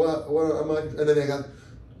 well, what am I? And then I got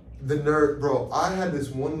the nerve, bro. I had this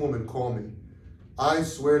one woman call me. I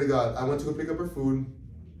swear to God, I went to go pick up her food.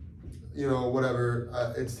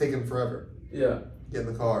 Whatever. It's taken forever. Yeah. Get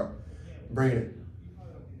in the car, bring it.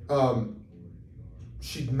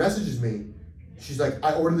 She messages me. She's like,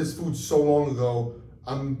 I ordered this food so long ago.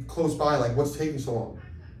 I'm close by. Like, what's taking so long?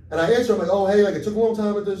 And I answer. I'm like, oh, hey, it took a long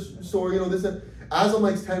time at this store. This and as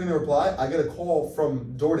I'm sending the reply, I get a call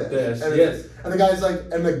from DoorDash. And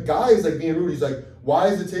the guy is being rude. He's like, why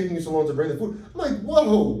is it taking you so long to bring the food? I'm like,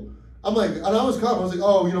 whoa. I'm like, and I was calm. I was like,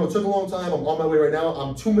 oh, it took a long time. I'm on my way right now.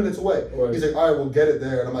 I'm 2 minutes away. Right. He's like, all right, we'll get it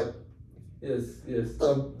there. And I'm like, yes.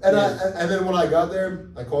 And then when I got there,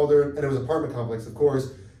 I called her, and it was an apartment complex, of course.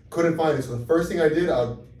 Couldn't find it. So the first thing I did,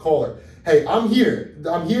 I'd call her. Hey, I'm here.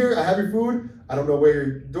 I have your food. I don't know where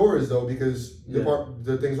your door is though, because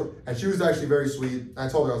the things were. And she was actually very sweet. I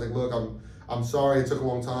told her, I was like, look, I'm sorry. It took a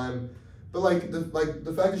long time. But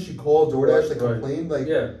the fact that she called DoorDash, complained,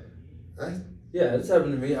 yeah, this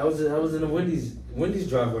happened to me. I was in a Wendy's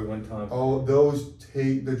driveway one time. Oh,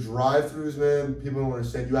 the drive-throughs, man. People don't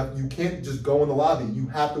understand. You can't just go in the lobby. You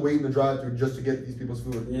have to wait in the drive-through just to get these people's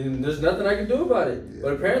food. And there's nothing I can do about it. Yeah.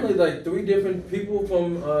 But apparently, 3 different people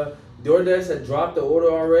from DoorDash had dropped the order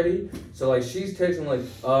already. So she's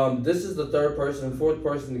texting this is the 3rd person, 4th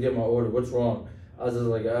person to get my order. What's wrong? I was just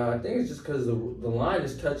like, I think it's just because the line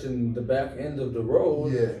is touching the back end of the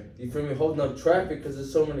road. Yeah. You feel me? Holding up traffic because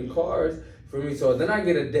there's so many cars. For me, so then I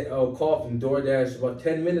get a call from DoorDash about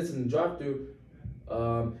 10 minutes in the drive-through.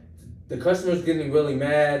 The customer's getting really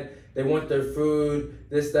mad. They want their food,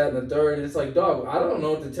 this, that, and the third. And it's like, dog, I don't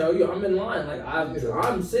know what to tell you. I'm in line.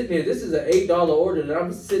 I'm sitting here. This is an $8 order, and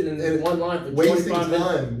I'm sitting in one line for 25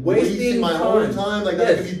 minutes. Wasting my own time. I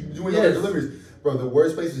could be doing other deliveries. Bro, the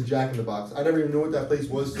worst place is Jack in the Box. I never even knew what that place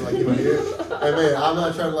was till I came out here. And man, I'm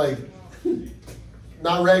not trying to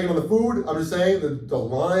not ragging on the food. I'm just saying the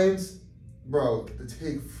lines. Bro, they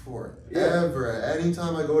take forever.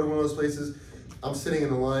 Anytime I go to one of those places, I'm sitting in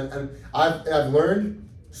the line, and I've learned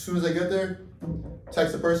as soon as I get there,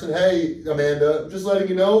 text the person, hey Amanda, just letting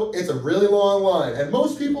you know it's a really long line. And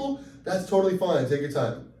most people, that's totally fine. Take your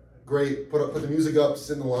time. Great. Put the music up,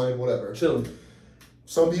 sit in the line, whatever. Chilling.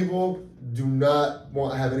 Some people do not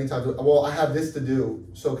want to have any time to. Well, I have this to do,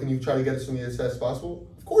 so can you try to get it to me as fast as possible?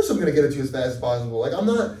 Of course, I'm gonna get it to you as fast as possible. I'm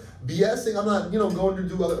not BSing. I'm not, going to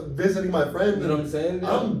do visiting my friend. You know what I'm saying?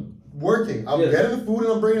 Yeah. I'm working. I'm getting the food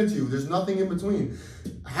and I'm bringing it to you. There's nothing in between.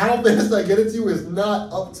 How fast I get it to you is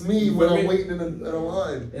not up to me when I'm waiting in a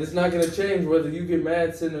line. And it's not gonna change whether you get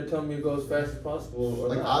mad sitting there telling me to go as fast as possible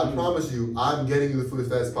or not. I promise you, I'm getting you the food as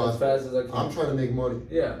fast as possible. As fast as I can. I'm trying to make money.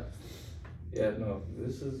 Yeah. Yeah. No.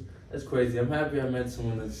 That's crazy. I'm happy I met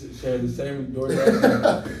someone that's sharing the same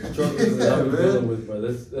DoorDash struggles that I've been dealing with, bro.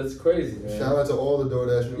 That's crazy, man. Shout out to all the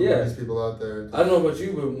DoorDash people out there. I don't know about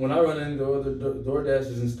you, but when I run into other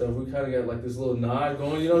DoorDashers and stuff, we kind of got this little nod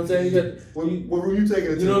going. You know what I'm saying? What room you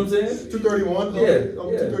taking it to? You know what I'm saying? 231. I'm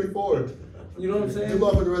 234. You know what I'm saying? Good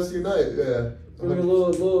luck with the rest of your night. Yeah. We got a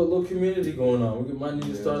little community going on. We might need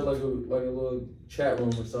to start like a little chat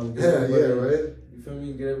room or something. Right. You feel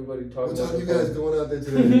me? Get everybody talking. What time you guys going out there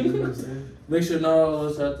today? You know what I'm saying? Make sure not all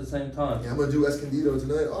of us are at the same time. Yeah, I'm gonna do Escondido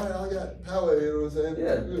tonight. All right, I got power. You know what I'm saying?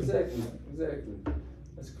 Yeah, exactly.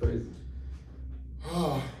 That's crazy.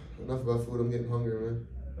 Enough about food. I'm getting hungry, man.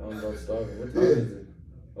 I'm about starving. What time is it?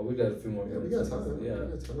 Oh, we got a few more minutes. We got time. Yeah,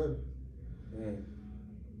 we got time. Man.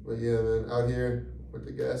 But yeah, man, out here with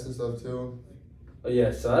the gas and stuff too. Oh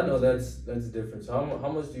yeah, so I know that's different. So how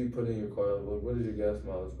much do you put in your car? What is your gas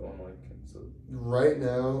mileage going like? So right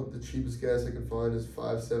now, the cheapest gas I can find is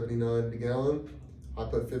 $5.79 a gallon. I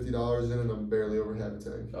put $50 in, and I'm barely over half a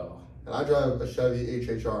tank. Oh. And I drive a Chevy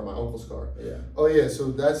HHR, my uncle's car. Yeah. Oh yeah,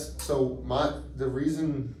 the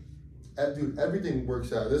reason, dude, everything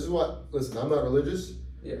works out. This is what. Listen, I'm not religious.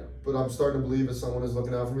 Yeah. But I'm starting to believe that someone is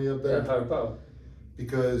looking out for me up there. Yeah, higher power.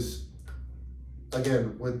 Because,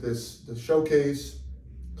 again, with the showcase,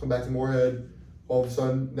 come back to Moorhead, all of a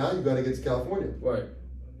sudden, now you got to get to California. Right.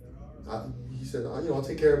 He said, I'll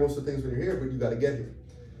take care of most of the things when you're here, but you got to get here.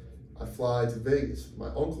 I fly to Vegas. My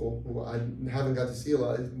uncle, who I haven't got to see a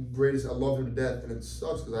lot, is greatest. I love him to death, and it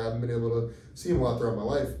sucks because I haven't been able to see him a lot throughout my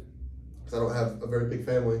life. Because I don't have a very big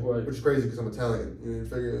family, right. Which is crazy because I'm Italian. You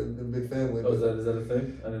figure a big family. Oh, is that a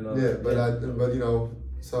thing? I didn't know. Yeah, but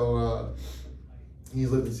So he's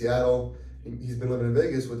lived in Seattle. He's been living in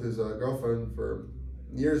Vegas with his girlfriend for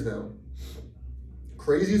years now.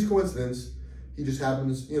 Craziest coincidence. He just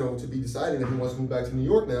happens, to be deciding that he wants to move back to New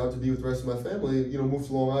York now to be with the rest of my family. Move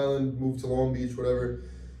to Long Island, move to Long Beach, whatever.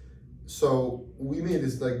 So we made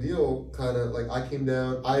this deal, kind of like I came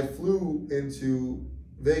down. I flew into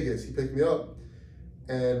Vegas. He picked me up,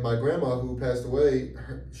 and my grandma, who passed away,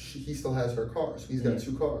 he still has her car. So he's got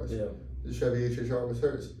 2 cars. Yeah. The Chevy HHR was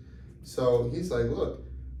hers. So he's like, look,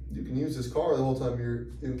 you can use this car the whole time you're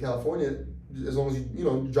in California, as long as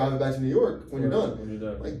you drive it back to New York when you're done. When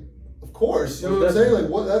you're done. Like, of course, you know what I'm saying? Like,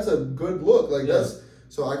 what? That's a good look. Like that's.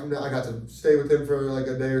 So I got to stay with him for like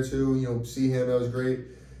a day or two. See him. That was great.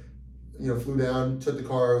 Flew down, took the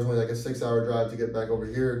car. It was only like a 6-hour drive to get back over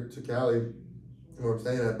here to Cali, where I'm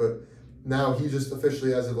staying at. But now he just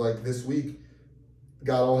officially, as of like this week,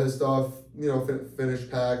 got all his stuff. Finished,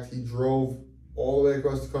 packed. He drove all the way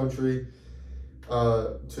across the country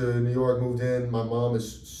to New York. Moved in. My mom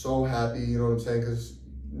is so happy. You know what I'm saying? Because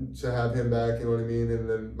to have him back, you know what I mean? And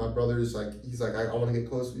then my brother's like, he's like, I want to get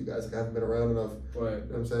close to you guys. Like, I haven't been around enough. Right. You know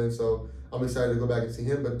what I'm saying? So I'm excited to go back and see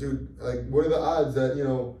him. But dude, like, what are the odds that,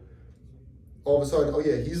 all of a sudden, oh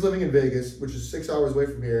yeah, he's living in Vegas, which is 6 hours away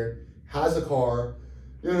from here, has a car,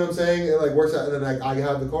 you know what I'm saying? And like works out, and then I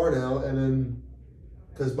have the car now, and then,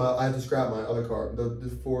 because I had to scrap my other car, the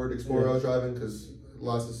Ford Explorer I was driving, because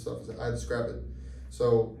lots of stuff, I had to scrap it.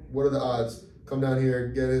 So what are the odds? Come down here,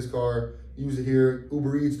 get his car, use it here,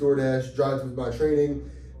 Uber Eats, DoorDash, drive to my training,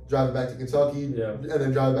 drive it back to Kentucky, and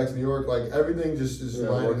then drive it back to New York. Like everything just is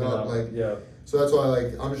lining up. So that's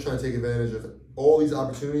why I'm just trying to take advantage of all these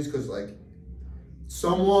opportunities, because like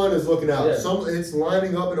someone is looking out. It's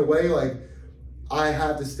lining up in a way like I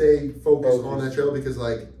have to stay focused on that trail, because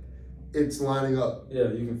like it's lining up. Yeah,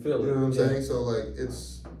 you can feel it. You know what I'm saying? So like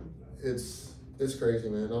it's crazy,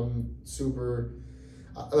 man. I'm super.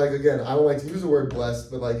 Like, again, I don't like to use the word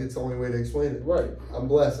blessed, but like it's the only way to explain it. Right. I'm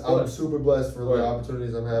blessed. I'm super blessed for the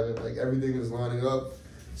opportunities I'm having. Like everything is lining up.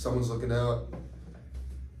 Someone's looking out.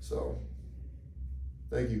 So,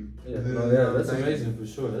 thank you. That's amazing for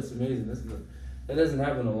sure. That's amazing. That doesn't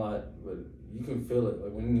happen a lot, but you can feel it.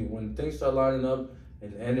 Like when things start lining up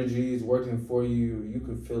and energy is working for you, you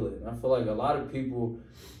can feel it. And I feel like a lot of people,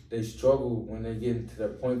 they struggle when they get into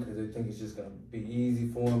that point because they think it's just gonna be easy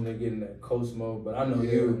for them. They get in that coast mode. But I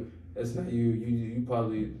know that's not you. You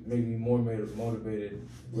probably make me more motivated,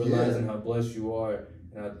 realizing how blessed you are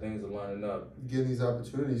and how things are lining up. Getting these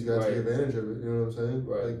opportunities, you gotta take advantage of it. You know what I'm saying?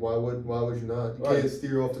 Right. Like why would you not? You can't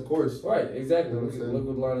steer off the course. Right. Exactly. You know Look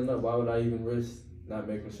what's lining up. Why would I even risk not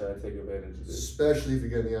making sure I take advantage of this? Especially if you're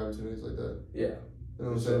getting the opportunities like that. Yeah. You know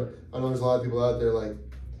what I'm saying? I know there's a lot of people out there like.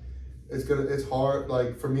 It's hard,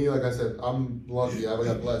 like for me, like I said, I'm lucky, I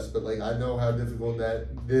got blessed, but like I know how difficult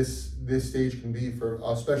that this stage can be for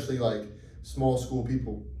especially like small school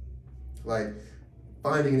people. Like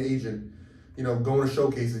finding an agent, going to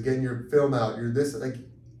showcases, getting your film out, like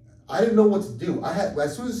I didn't know what to do.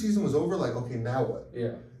 As soon as the season was over, like, okay, now what?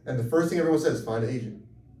 Yeah. And the first thing everyone says, find an agent.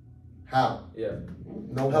 How? Yeah.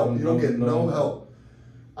 No help. You don't get no help.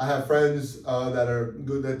 I have friends that are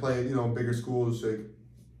good, that play, bigger schools, like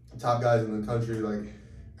top guys in the country, like,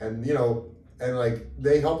 and like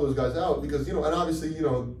they help those guys out because and obviously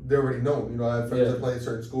they're already known. I have friends that play at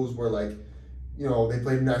certain schools where like they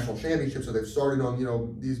played national championships, so they've started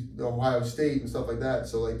on these Ohio State and stuff like that.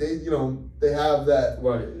 So like they have that,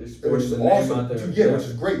 right, which is awesome. Which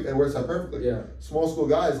is great. It works out perfectly. Yeah, small school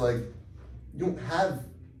guys, like you don't have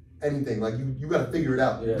anything. Like you got to figure it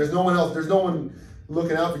out. Yeah. There's no one else. There's no one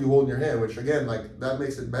looking out for you, holding your hand. Which again, like that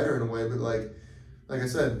makes it better in a way. But like I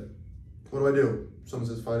said, what do I do? Someone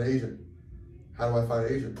says find an agent. How do I find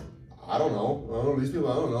an agent? I don't know. These people,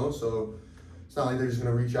 I don't know. So it's not like they're just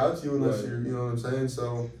gonna reach out to you unless you're, you know what I'm saying?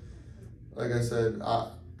 So, like I said,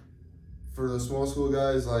 for the small school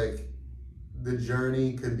guys, like the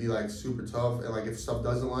journey could be like super tough, and like if stuff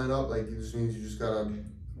doesn't line up, like it just means you just gotta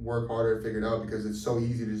work harder to figure it out because it's so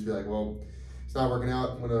easy to just be like, well, it's not working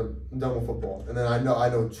out. I'm done with football. And then I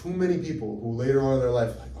know too many people who later on in their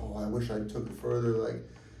life, like, oh, I wish I took it further. Like,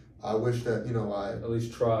 I wish that I at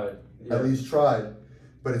least tried. Yeah. At least tried,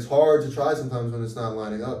 but it's hard to try sometimes when it's not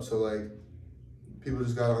lining up. So like, people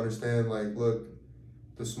just gotta understand. Like, look,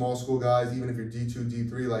 the small school guys, even if you're D2,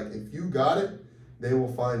 D3, like if you got it, they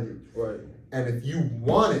will find you. Right. And if you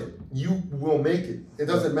want it, you will make it. It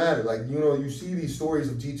doesn't matter. Like you see these stories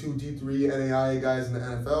of D2, D3, NAIA guys in the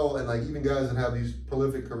NFL, and like even guys that have these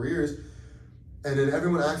prolific careers, and then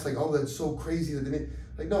everyone acts like, oh, that's so crazy that they made.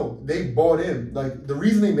 Like no, they bought in. Like the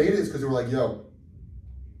reason they made it is because they were like, yo,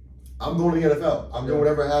 I'm going to the NFL. I'm doing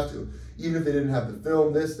whatever I have to. even if they didn't have the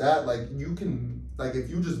film, this, that, like, you can, like, if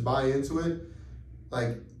you just buy into it,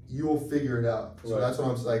 like, you'll figure it out. So that's what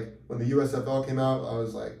I'm like, when the USFL came out, I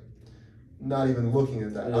was like, not even looking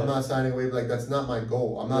at that. I'm not signing away, like, that's not my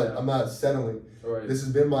goal. I'm not settling. This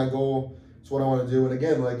has been my goal. It's what I want to do. And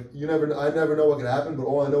again, like, I never know what can happen, but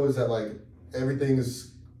all I know is that, like, everything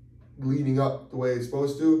is leading up the way it's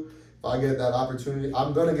supposed to. If I get that opportunity,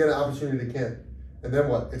 I'm gonna get an opportunity to camp. And then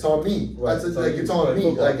what? It's on me. That's it. Like, it's on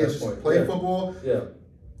me. Like, it's just play football. Yeah.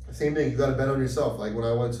 Same thing. You got to bet on yourself. Like when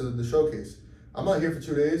I went to the showcase, I'm not here for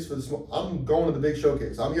 2 days for the small. I'm going to the big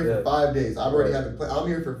showcase. I'm here for 5 days. I've already had to play. I'm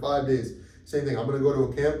here for 5 days. Same thing. I'm gonna go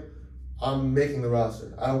to a camp. I'm making the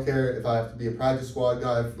roster. I don't care if I have to be a practice squad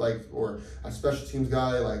guy, like, or a special teams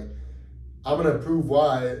guy. Like, I'm gonna prove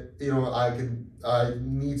why I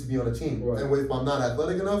need to be on a team. And if I'm not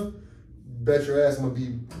athletic enough, bet your ass I'm gonna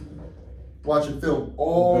be watching film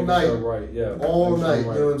all night. All night. You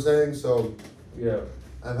know what I'm saying? So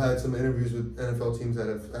I've had some interviews with NFL teams that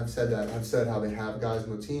have said that. Have said how they have guys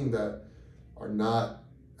on the team that are not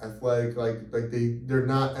athletic, like they're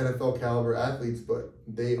not NFL caliber athletes, but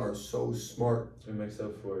they are so smart. It makes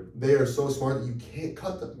up for it. They are so smart that you can't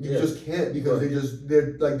cut them. You just can't, because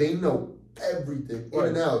they know everything in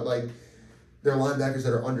and out. Like, they're linebackers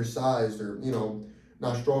that are undersized or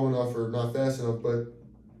not strong enough or not fast enough, but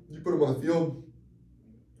you put him on the field,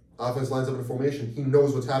 offense lines up in a formation, he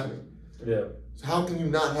knows what's happening. Yeah. So how can you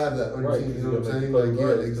not have that on your team? You know what I'm saying?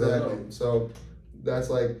 Like, exactly. So that's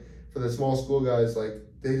like, for the small school guys, like,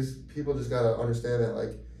 people just gotta understand that,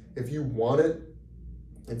 like, if you want it,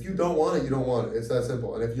 if you don't want it, you don't want it. It's that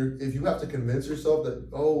simple. And if you have to convince yourself that,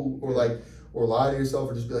 or lie to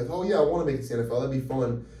yourself, or just be like, oh yeah, I want to make it to the NFL, that'd be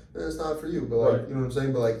fun, then it's not for you. But like, you know what I'm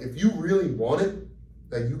saying? But like, if you really want it,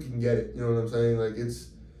 like, you can get it. You know what I'm saying? Like,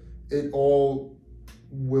 it all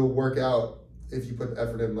will work out if you put the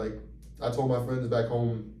effort in. Like, I told my friends back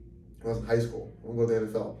home when I was in high school, I'm going to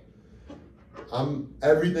the NFL.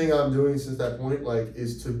 Everything I'm doing since that point, like,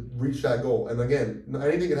 is to reach that goal. And again,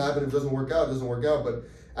 anything can happen. If it doesn't work out, it doesn't work out. But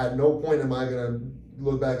at no point am I gonna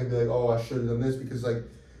look back and be like, oh, I should have done this, because, like,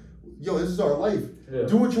 yo, this is our life. Yeah.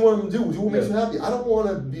 Do what you want to do. Do what makes you happy. I don't want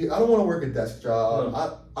to work a desk job.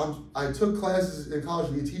 No. I took classes in college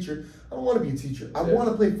to be a teacher. I don't want to be a teacher. I want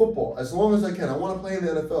to play football as long as I can. I want to play in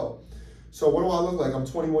the NFL. So what do I look like? I'm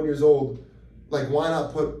 21 years old. Like, why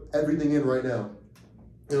not put everything in right now?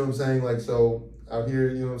 You know what I'm saying? Like, so out here,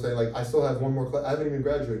 you know what I'm saying? Like, I still have one more class. I haven't even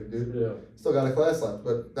graduated, dude. Yeah. Still got a class left,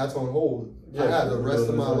 but that's on hold. Yeah, I have the rest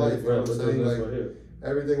of my life. You know what I'm saying? Like,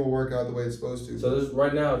 everything will work out the way it's supposed to. So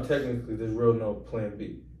right now, technically, there's real no plan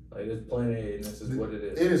B. Like, it's plan A, and this is what it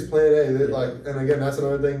is. It is plan A. Like, and again, that's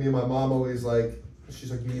another thing. Me and my mom always, like, she's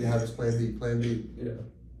like, you need to have this plan B. Plan B. Yeah.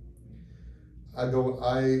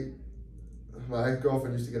 My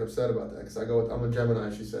ex-girlfriend used to get upset about that, because I'm a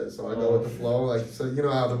Gemini, she says, so I go with the flow. Like, so you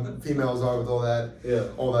know how the females are with all that,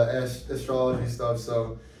 all that astrology stuff.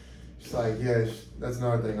 So she's like, yeah, that's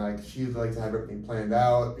another thing. Like, she'd like to have everything planned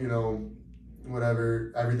out,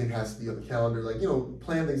 whatever. Everything has to be on the calendar. Like,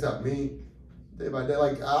 plan things out. Me, day by day.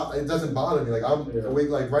 Like, it doesn't bother me. Like, I'm awake.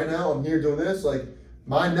 Like, right now, I'm here doing this. Like,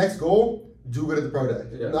 my next goal, do good at the pro day.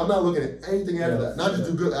 Yeah. I'm not looking at anything after that. Not just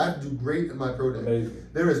do good. I have to do great in my pro day. Amazing.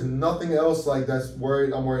 There is nothing else like I'm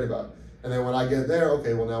worried about. And then when I get there,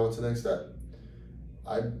 okay, well, now what's the next step?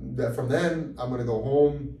 From then I'm gonna go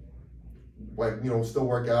home, like, still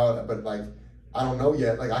work out, but like, I don't know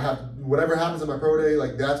yet. Like, I have whatever happens in my pro day,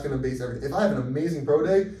 like, that's gonna base everything. If I have an amazing pro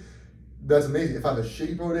day, that's amazing. If I have a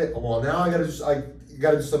shitty pro day, well, now I gotta do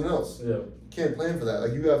something else. Yeah. Can't plan for that.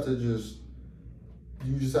 Like,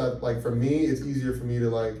 you just have, like, for me, it's easier for me to,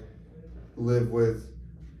 like, live with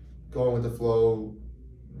going with the flow,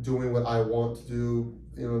 doing what I want to do,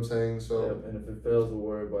 you know what I'm saying? So, and if it fails, we'll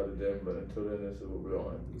worry about it then, but until then, this is what we're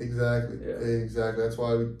on. Exactly. That's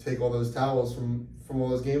why we take all those towels from all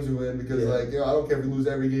those games we win, because like, I don't care if we lose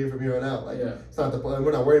every game from here on out. Like, it's not the plan.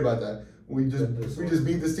 We're not worried about that. We just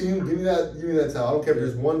beat this team. Give me that towel. I don't care if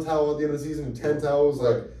there's one towel at the end of the season and 10 towels.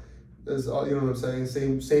 Like, there's, you know what I'm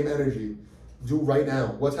saying? Same energy. Do right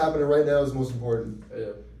now. What's happening right now is most important.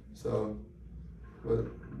 Yeah. So, but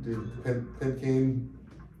dude, Pimp Kane,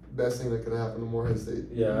 best thing that could happen to Morehead State.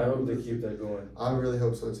 Yeah, I hope they keep that going. I really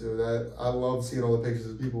hope so too. I love seeing all the pictures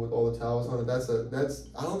of people with all the towels on it.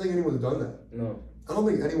 I don't think anyone's done that. No. I don't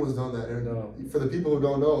think anyone's done that. No. For the people who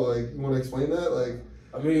don't know, like, you want to explain that? Like,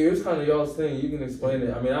 I mean, it was kind of y'all's thing. You can explain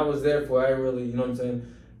it. I mean, I was there for. I really, you know what I'm saying,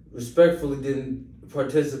 respectfully didn't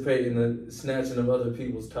participate in the snatching of other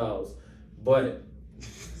people's towels. But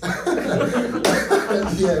yeah,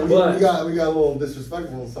 we got a little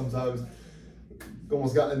disrespectful sometimes.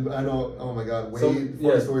 almost got. I know. Oh my God, Wade. Yeah.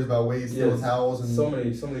 Funny stories about Wade stealing towels and so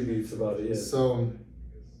many beefs about it. Yeah. So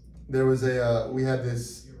there was we had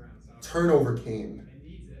this turnover cane,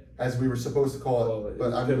 as we were supposed to call it, but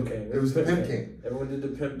it was a pimp cane. Everyone did the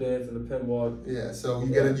pimp dance and the pimp walk. Yeah, so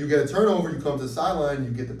you get a turnover, you come to the sideline,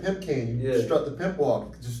 you get the pimp cane, you strut the pimp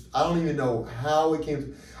walk. Just I don't even know how it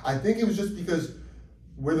came. I think it was just because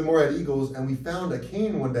we're the Morehead Eagles, and we found a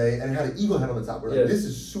cane one day, and it had an eagle head on the top. We're like, this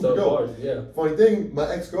is super dope. Yeah. Funny thing,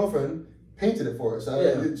 my ex-girlfriend painted it for us.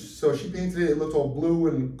 So she painted it. It looked all blue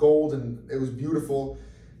and gold, and it was beautiful.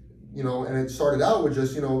 You know, and it started out with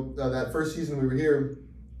just that first season we were here.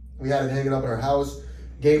 We had it hanging up in our house.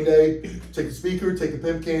 Game day, take the speaker, take the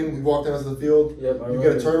pimp cane. We walk down to the field. Yep, you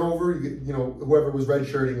get a turnover. You get, whoever was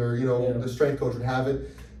redshirting or the strength coach would have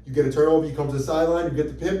it. You get a turnover. You come to the sideline. You get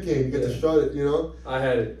the pimp cane. You get to strut it. I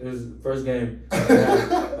had it. It was the first game.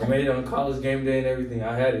 I made it on college game day and everything.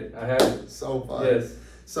 I had it. So fun. Yes.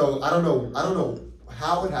 So I don't know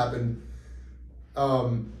how it happened,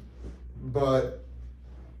 but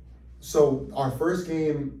so our first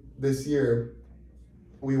game this year.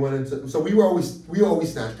 We went into we always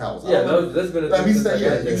snatch towels. Yeah, that's been a thing.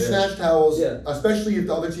 You snatch towels, especially if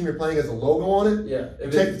the other team you're playing has a logo on it. Yeah,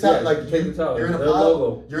 take the towel. Take the towel. You're in a pile.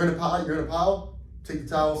 Logo. You're in a pile. Take the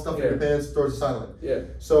towel, stuff in your pants, towards the sideline. Yeah.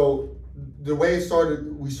 So the way it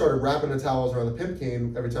started, we started wrapping the towels around the pimp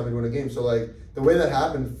cane every time we win a game. So like the way that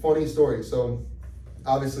happened, funny story. So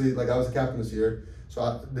obviously, like I was the captain this year.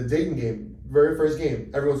 So the Dayton game, very first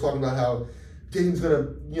game, everyone's talking about how Dayton's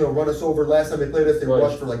gonna, run us over. Last time they played us, they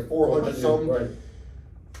rushed for like 400 something. Right.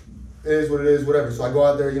 It is what it is, whatever. So I go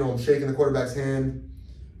out there, I'm shaking the quarterback's hand.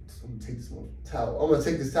 I'm gonna take this towel. I'm gonna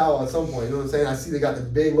take this towel at some point. You know what I'm saying? I see they got the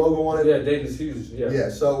big logo on it. Yeah, Dayton's huge. Yeah. Yeah.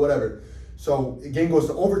 So whatever. So the game goes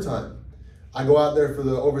to overtime. I go out there for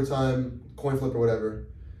the overtime coin flip or whatever,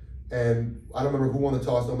 and I don't remember who won the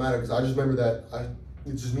toss. Don't matter, because I just remember that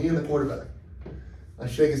it's just me and the quarterback. I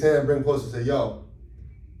shake his hand and bring him close and say, "Yo,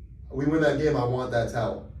 we win that game, I want that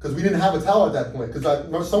towel." Because we didn't have a towel at that point.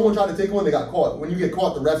 Because someone tried to take one, they got caught. When you get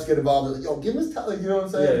caught, the refs get involved. They're like, "Yo, give us towel." You know what I'm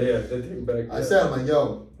saying? Yeah, they take it back. I said, I'm like,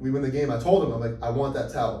 "Yo, we win the game." I told him, I'm like, "I want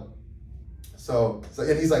that towel." So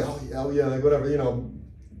and he's like, oh yeah, like whatever,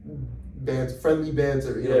 friendly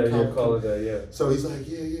banter. You call it that, yeah. So he's like,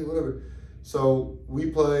 yeah, whatever. So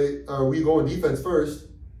we go on defense first.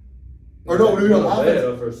 Or no, we were on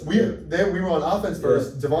offense. We were on offense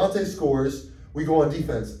first. Yeah. Devontae scores. We go on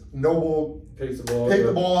defense. Noble picks the ball,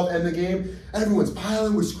 the ball up, end the game. Everyone's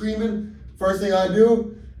piling, we're screaming. First thing I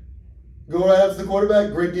do, go right up to the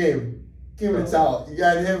quarterback. Great game. Give me the towel. You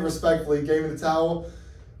got him respectfully. Gave me the towel.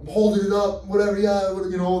 I'm holding it up. Whatever. Yeah.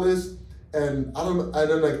 All this. And I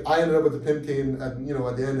ended up with the pimp cane at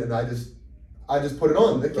the end, and I just put it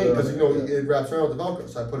on the cane because it wraps around with the Velcro.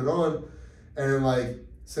 So I put it on, and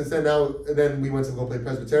since then we went to go play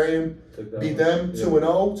Presbyterian, beat them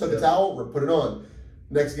 2-0, took a towel, put it on.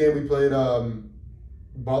 Next game we played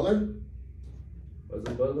Butler. Was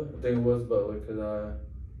it Butler? I think it was Butler because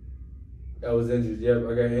I was injured. Yeah,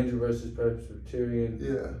 I got injured versus Presbyterian.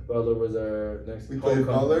 Yeah. Butler was our next. We played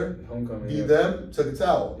Butler. Homecoming. Beat them, took a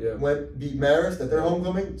towel. Yeah. Beat Marist at their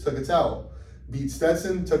homecoming, took a towel. Beat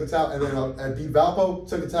Stetson, took a towel, and then beat Valpo,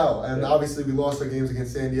 took a towel. And obviously we lost our games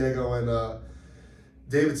against San Diego and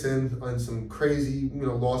Davidson on some crazy,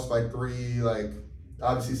 lost by 3.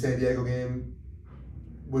 Obviously San Diego game.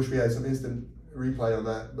 Wish we had some instant replay on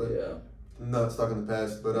that, but not stuck in the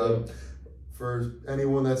past. But for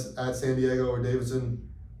anyone that's at San Diego or Davidson,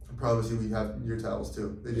 I promise you we have your towels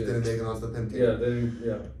too. They just didn't make it onto the pimp cane. Yeah, they didn't.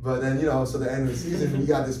 Yeah. But then so the end of the season, we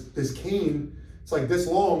got this cane. It's like this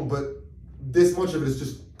long, but this much of it is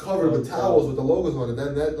just covered with towels with the logos on it.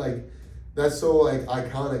 Then that's so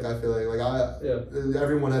iconic. I feel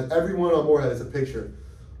everyone on Morehead has a picture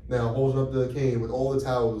now holding up the cane with all the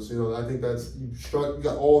towels. I think that's you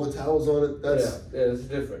got all the towels on it. It's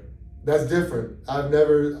different. That's different. I've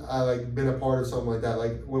never been a part of something like that.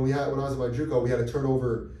 When I was at my JUCO, we had a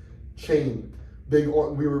turnover chain. We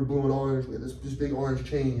were blue and orange. We had this big orange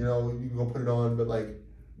chain. You can go put it on, but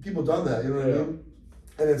people done that. You know what I mean?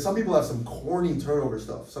 And then some people have some corny turnover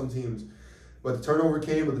stuff. Some teams, but the turnover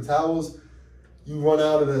cane with the towels. You run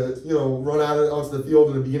out onto the field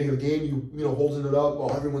in the beginning of the game. You holding it up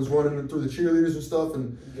while everyone's running through the cheerleaders and stuff,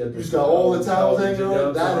 and you just got all the towels hanging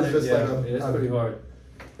on. That is just it's pretty hard.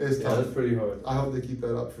 It's tough. That's pretty hard. I hope they keep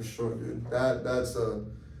that up for sure, dude. That's a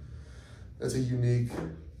unique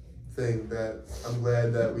thing that I'm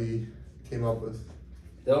glad that we came up with.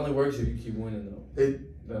 That only works if you keep winning, though.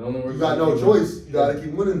 That only works. You got no choice. You gotta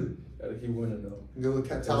keep winning. Gotta keep winning, though. You know,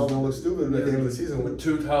 the towel don't look stupid at the end of the season with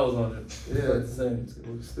 2 towels on it. Yeah, it's insane. It's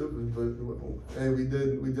gonna look stupid, but hey, we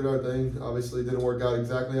did our thing. Obviously, it didn't work out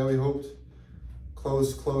exactly how we hoped.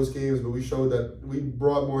 Close games, but we showed that we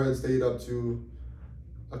brought Morehead State up to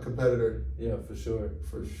a competitor. Yeah, for sure.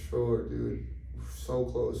 For sure, dude. So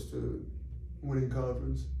close to winning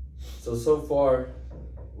conference. So far,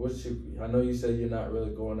 I know you said you're not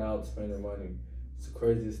really going out spending money. It's the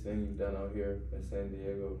craziest thing you've done out here in San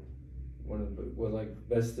Diego.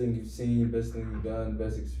 Best thing you've seen, best thing you've done,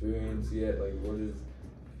 best experience yet? Like, what is?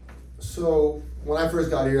 So when I first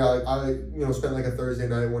got here, I spent like a Thursday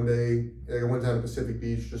night one day. Like I went down to Pacific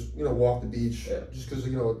Beach, just walk the beach, just because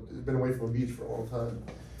I've been away from a beach for a long time.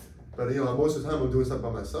 But most of the time I'm doing stuff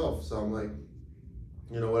by myself, so I'm like,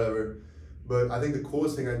 whatever. But I think the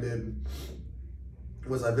coolest thing I did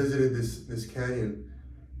was I visited this canyon,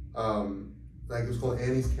 like it was called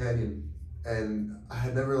Annie's Canyon, and I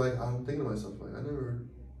had never I'm thinking to myself I never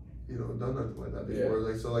done nothing like that before.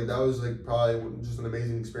 That was probably just an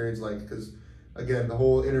amazing experience. Because again, the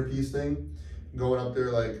whole inner peace thing, going up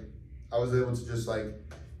there, I was able to just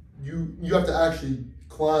you have to actually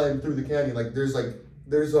climb through the canyon.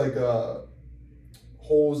 There's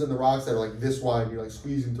holes in the rocks that are this wide. And you're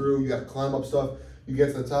squeezing through. You got to climb up stuff. You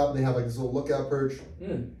get to the top, and they have this little lookout perch.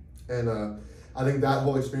 And I think that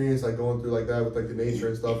whole experience, going through that with the nature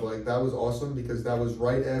and stuff, that was awesome, because that was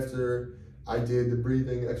right after I did the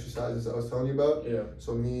breathing exercises I was telling you about. Yeah.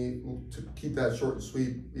 So to keep that short and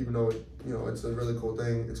sweet, even though it's a really cool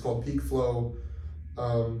thing. It's called Peak Flow.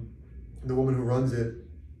 The woman who runs it,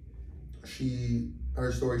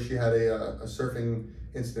 her story, she had a surfing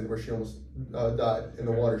incident where she almost died in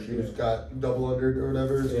the water. She just got double undered or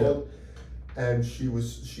whatever it's called, and she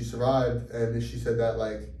survived. And she said that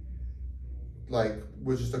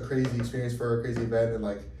was just a crazy experience for her, a crazy event,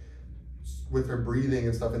 and with her breathing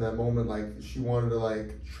and stuff in that moment, she wanted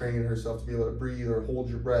to train herself to be able to breathe or hold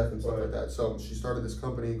your breath and stuff like that. So she started this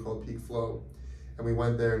company called Peak Flow, and we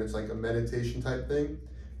went there, and it's a meditation type thing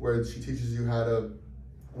where she teaches you how to.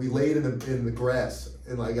 We laid in the grass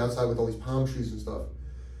and outside with all these palm trees and stuff,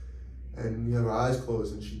 and you have our eyes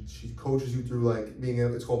closed, and she coaches you through being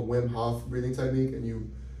able. It's called Wim Hof breathing technique, and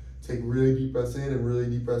you take really deep breaths in and really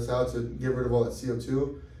deep breaths out to get rid of all that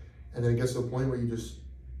CO2, and then it gets to a point where you just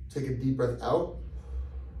take a deep breath out,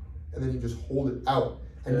 and then you just hold it out,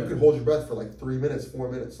 and you can hold your breath for 3 minutes, 4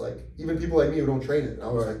 minutes. Even people like me who don't train it, and I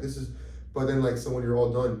was this is. But then so when you're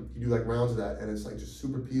all done, you do rounds of that, and it's just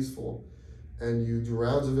super peaceful, and you do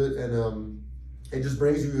rounds of it, and it just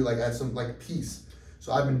brings you at some peace.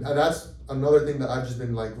 So that's another thing that I've just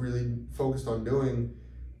been really focused on doing.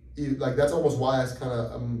 That's almost why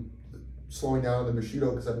I'm slowing down on the Bushido,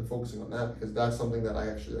 because I've been focusing on that, because that's something that I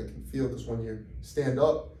actually can feel. Because when you stand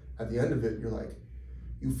up at the end of it, you're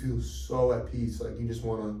you feel so at peace. You just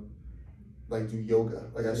want to do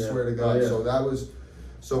yoga. I swear to God.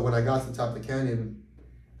 So when I got to the top of the canyon,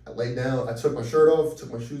 I laid down. I took my shirt off,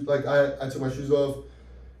 took my shoes. I took my shoes off.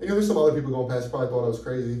 And there's some other people going past, probably thought I was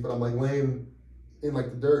crazy, but I'm laying in the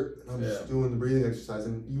dirt, and I'm just doing the breathing exercise,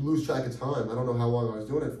 and you lose track of time. I don't know how long I was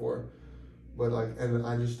doing it for, but and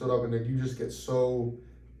I just stood up, and then you just get so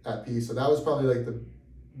at peace. So that was probably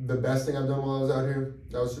the best thing I've done while I was out here.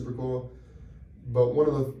 That was super cool. But one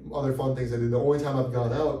of the other fun things I did, the only time I've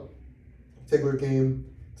gone out, Tigler came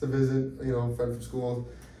to visit, a friend from school,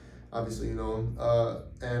 obviously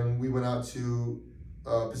and we went out to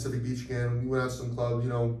Pacific Beach again. We went out to some clubs,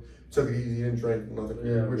 took it easy, didn't drink, nothing.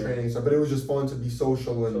 We're training and stuff, but it was just fun to be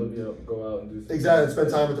social and go out and do something. Exactly, spend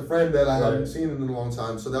time with a friend that I haven't seen in a long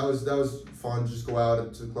time. So that was fun. Just go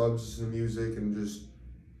out to clubs, listen to music, and just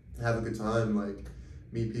have a good time.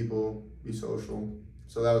 Meet people, be social.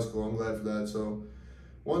 So that was cool. I'm glad for that. So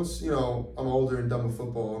once I'm older and done with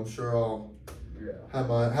football, I'm sure I'll have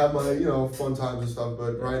my fun times and stuff.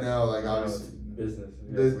 But right now, obviously business.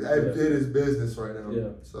 It is business right now. Yeah.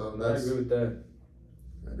 So I agree with that.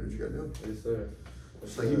 I do what you gotta do. Yes, sir.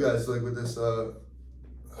 Just you guys, with this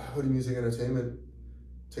Hoodie Music Entertainment,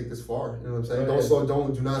 take this far. You know what I'm saying?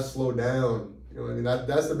 Do not slow down. You know what I mean?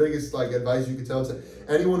 That's the biggest advice you could tell to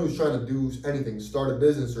anyone who's trying to do anything, start a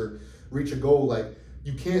business or reach a goal.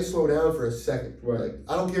 You can't slow down for a second. Right.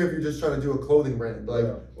 I don't care if you're just trying to do a clothing brand.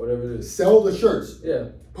 Whatever it is. Sell the shirts. Yeah.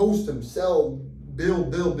 Post them. Sell.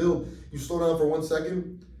 Build. You slow down for 1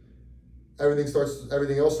 second, everything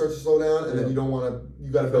else starts to slow down, and then you don't want to.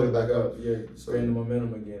 You got to build it back up. Yeah. So gain the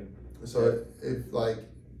momentum again. So if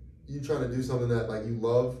you trying to do something that you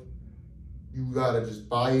love, you gotta just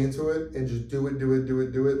buy into it and just do it.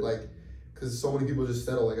 Because so many people just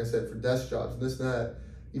settle, like I said, for desk jobs and this and that,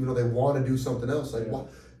 even though they want to do something else.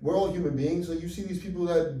 We're all human beings. You see these people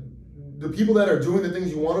that the people that are doing the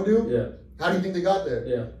things you want to do, Yeah. how do you think they got there?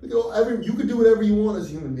 Yeah. You could do whatever you want as a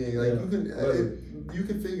human being. Like Yeah. you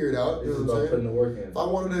can figure it out. You It's know what about I'm saying? putting the work in. If I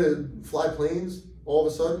wanted to fly planes, all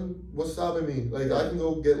of a sudden, what's stopping me? Like I can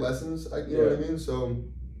go get lessons. You know what I mean? So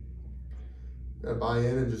you gotta buy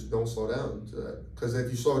in and just don't slow down to that. Because if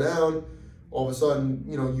you slow down, all of a sudden,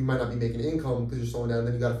 you know, you might not be making income because you're slowing down.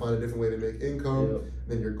 Then you gotta find a different way to make income. Yep.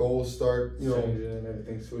 Then your goals start, you know, changing and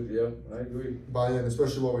everything. Sweet. Yep. I agree. buy in,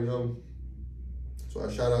 especially while we're young. So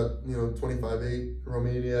I shout out, you know, 25-8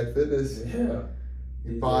 Romaniac Fitness. Yeah.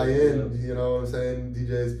 You DJ, buy in, yeah. you know what I'm saying? DJ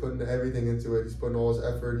is putting everything into it. He's putting all his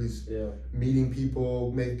effort. He's meeting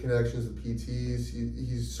people, making connections with PTs.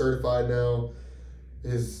 He's certified now.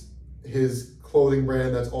 His clothing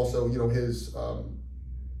brand, that's also, you know, his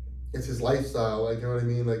it's his lifestyle. Like, you know what I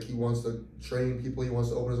mean? Like, he wants to train people. He wants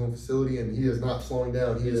to open his own facility, and he is not slowing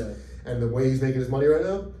down. And the way he's making his money right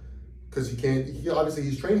now, because obviously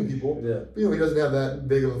he's training people. Yeah. But, you know, he doesn't have that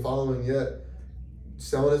big of a following yet.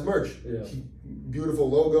 Selling his merch. Yeah. Beautiful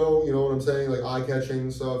logo, you know what I'm saying? Like eye-catching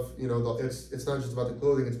stuff. You know, it's not just about the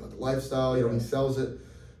clothing, it's about the lifestyle. You know, he sells it.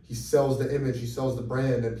 He sells the image, he sells the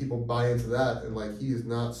brand, and people buy into that. And like, he is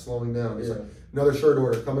not slowing down. It's like, another shirt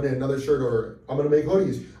order coming in, another shirt order. I'm gonna make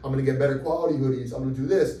hoodies. I'm gonna get better quality hoodies. I'm gonna do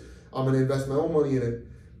this. I'm gonna invest my own money in it.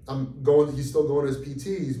 He's still going to his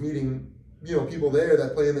PT. He's meeting, you know, people there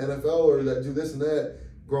that play in the NFL or that do this and that.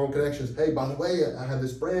 Growing connections. Hey, by the way, I have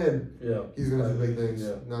this brand. Yeah. He's gonna do big things.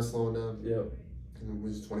 Yeah. Not slowing down. Yeah.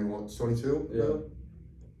 He's 21, 22. Yeah. Now?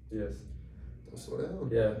 Yes. Don't slow down.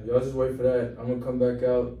 Yeah. Y'all just wait for that. I'm gonna come back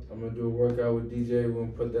out. I'm gonna do a workout with DJ. We're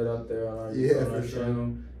gonna put that out there on our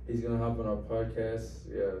channel. He's gonna hop on our podcast.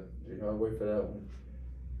 Yeah. Y'all wait for that one.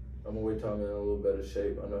 I'm gonna wait till I'm in a little better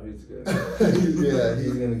shape. I know he's good.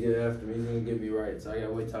 He's gonna get after me. He's gonna get me right. So I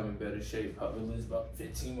gotta wait till I'm in better shape. Probably lose about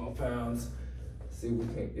 15 more pounds. See if we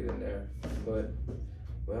can't get in there. But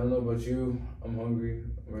I don't know about you. I'm hungry.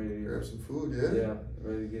 I'm ready to grab some food, Yeah,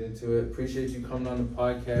 ready to get into it. Appreciate you coming on the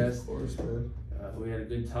podcast. Of course, man. We had a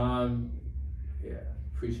good time. Yeah,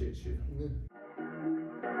 appreciate you. Yeah.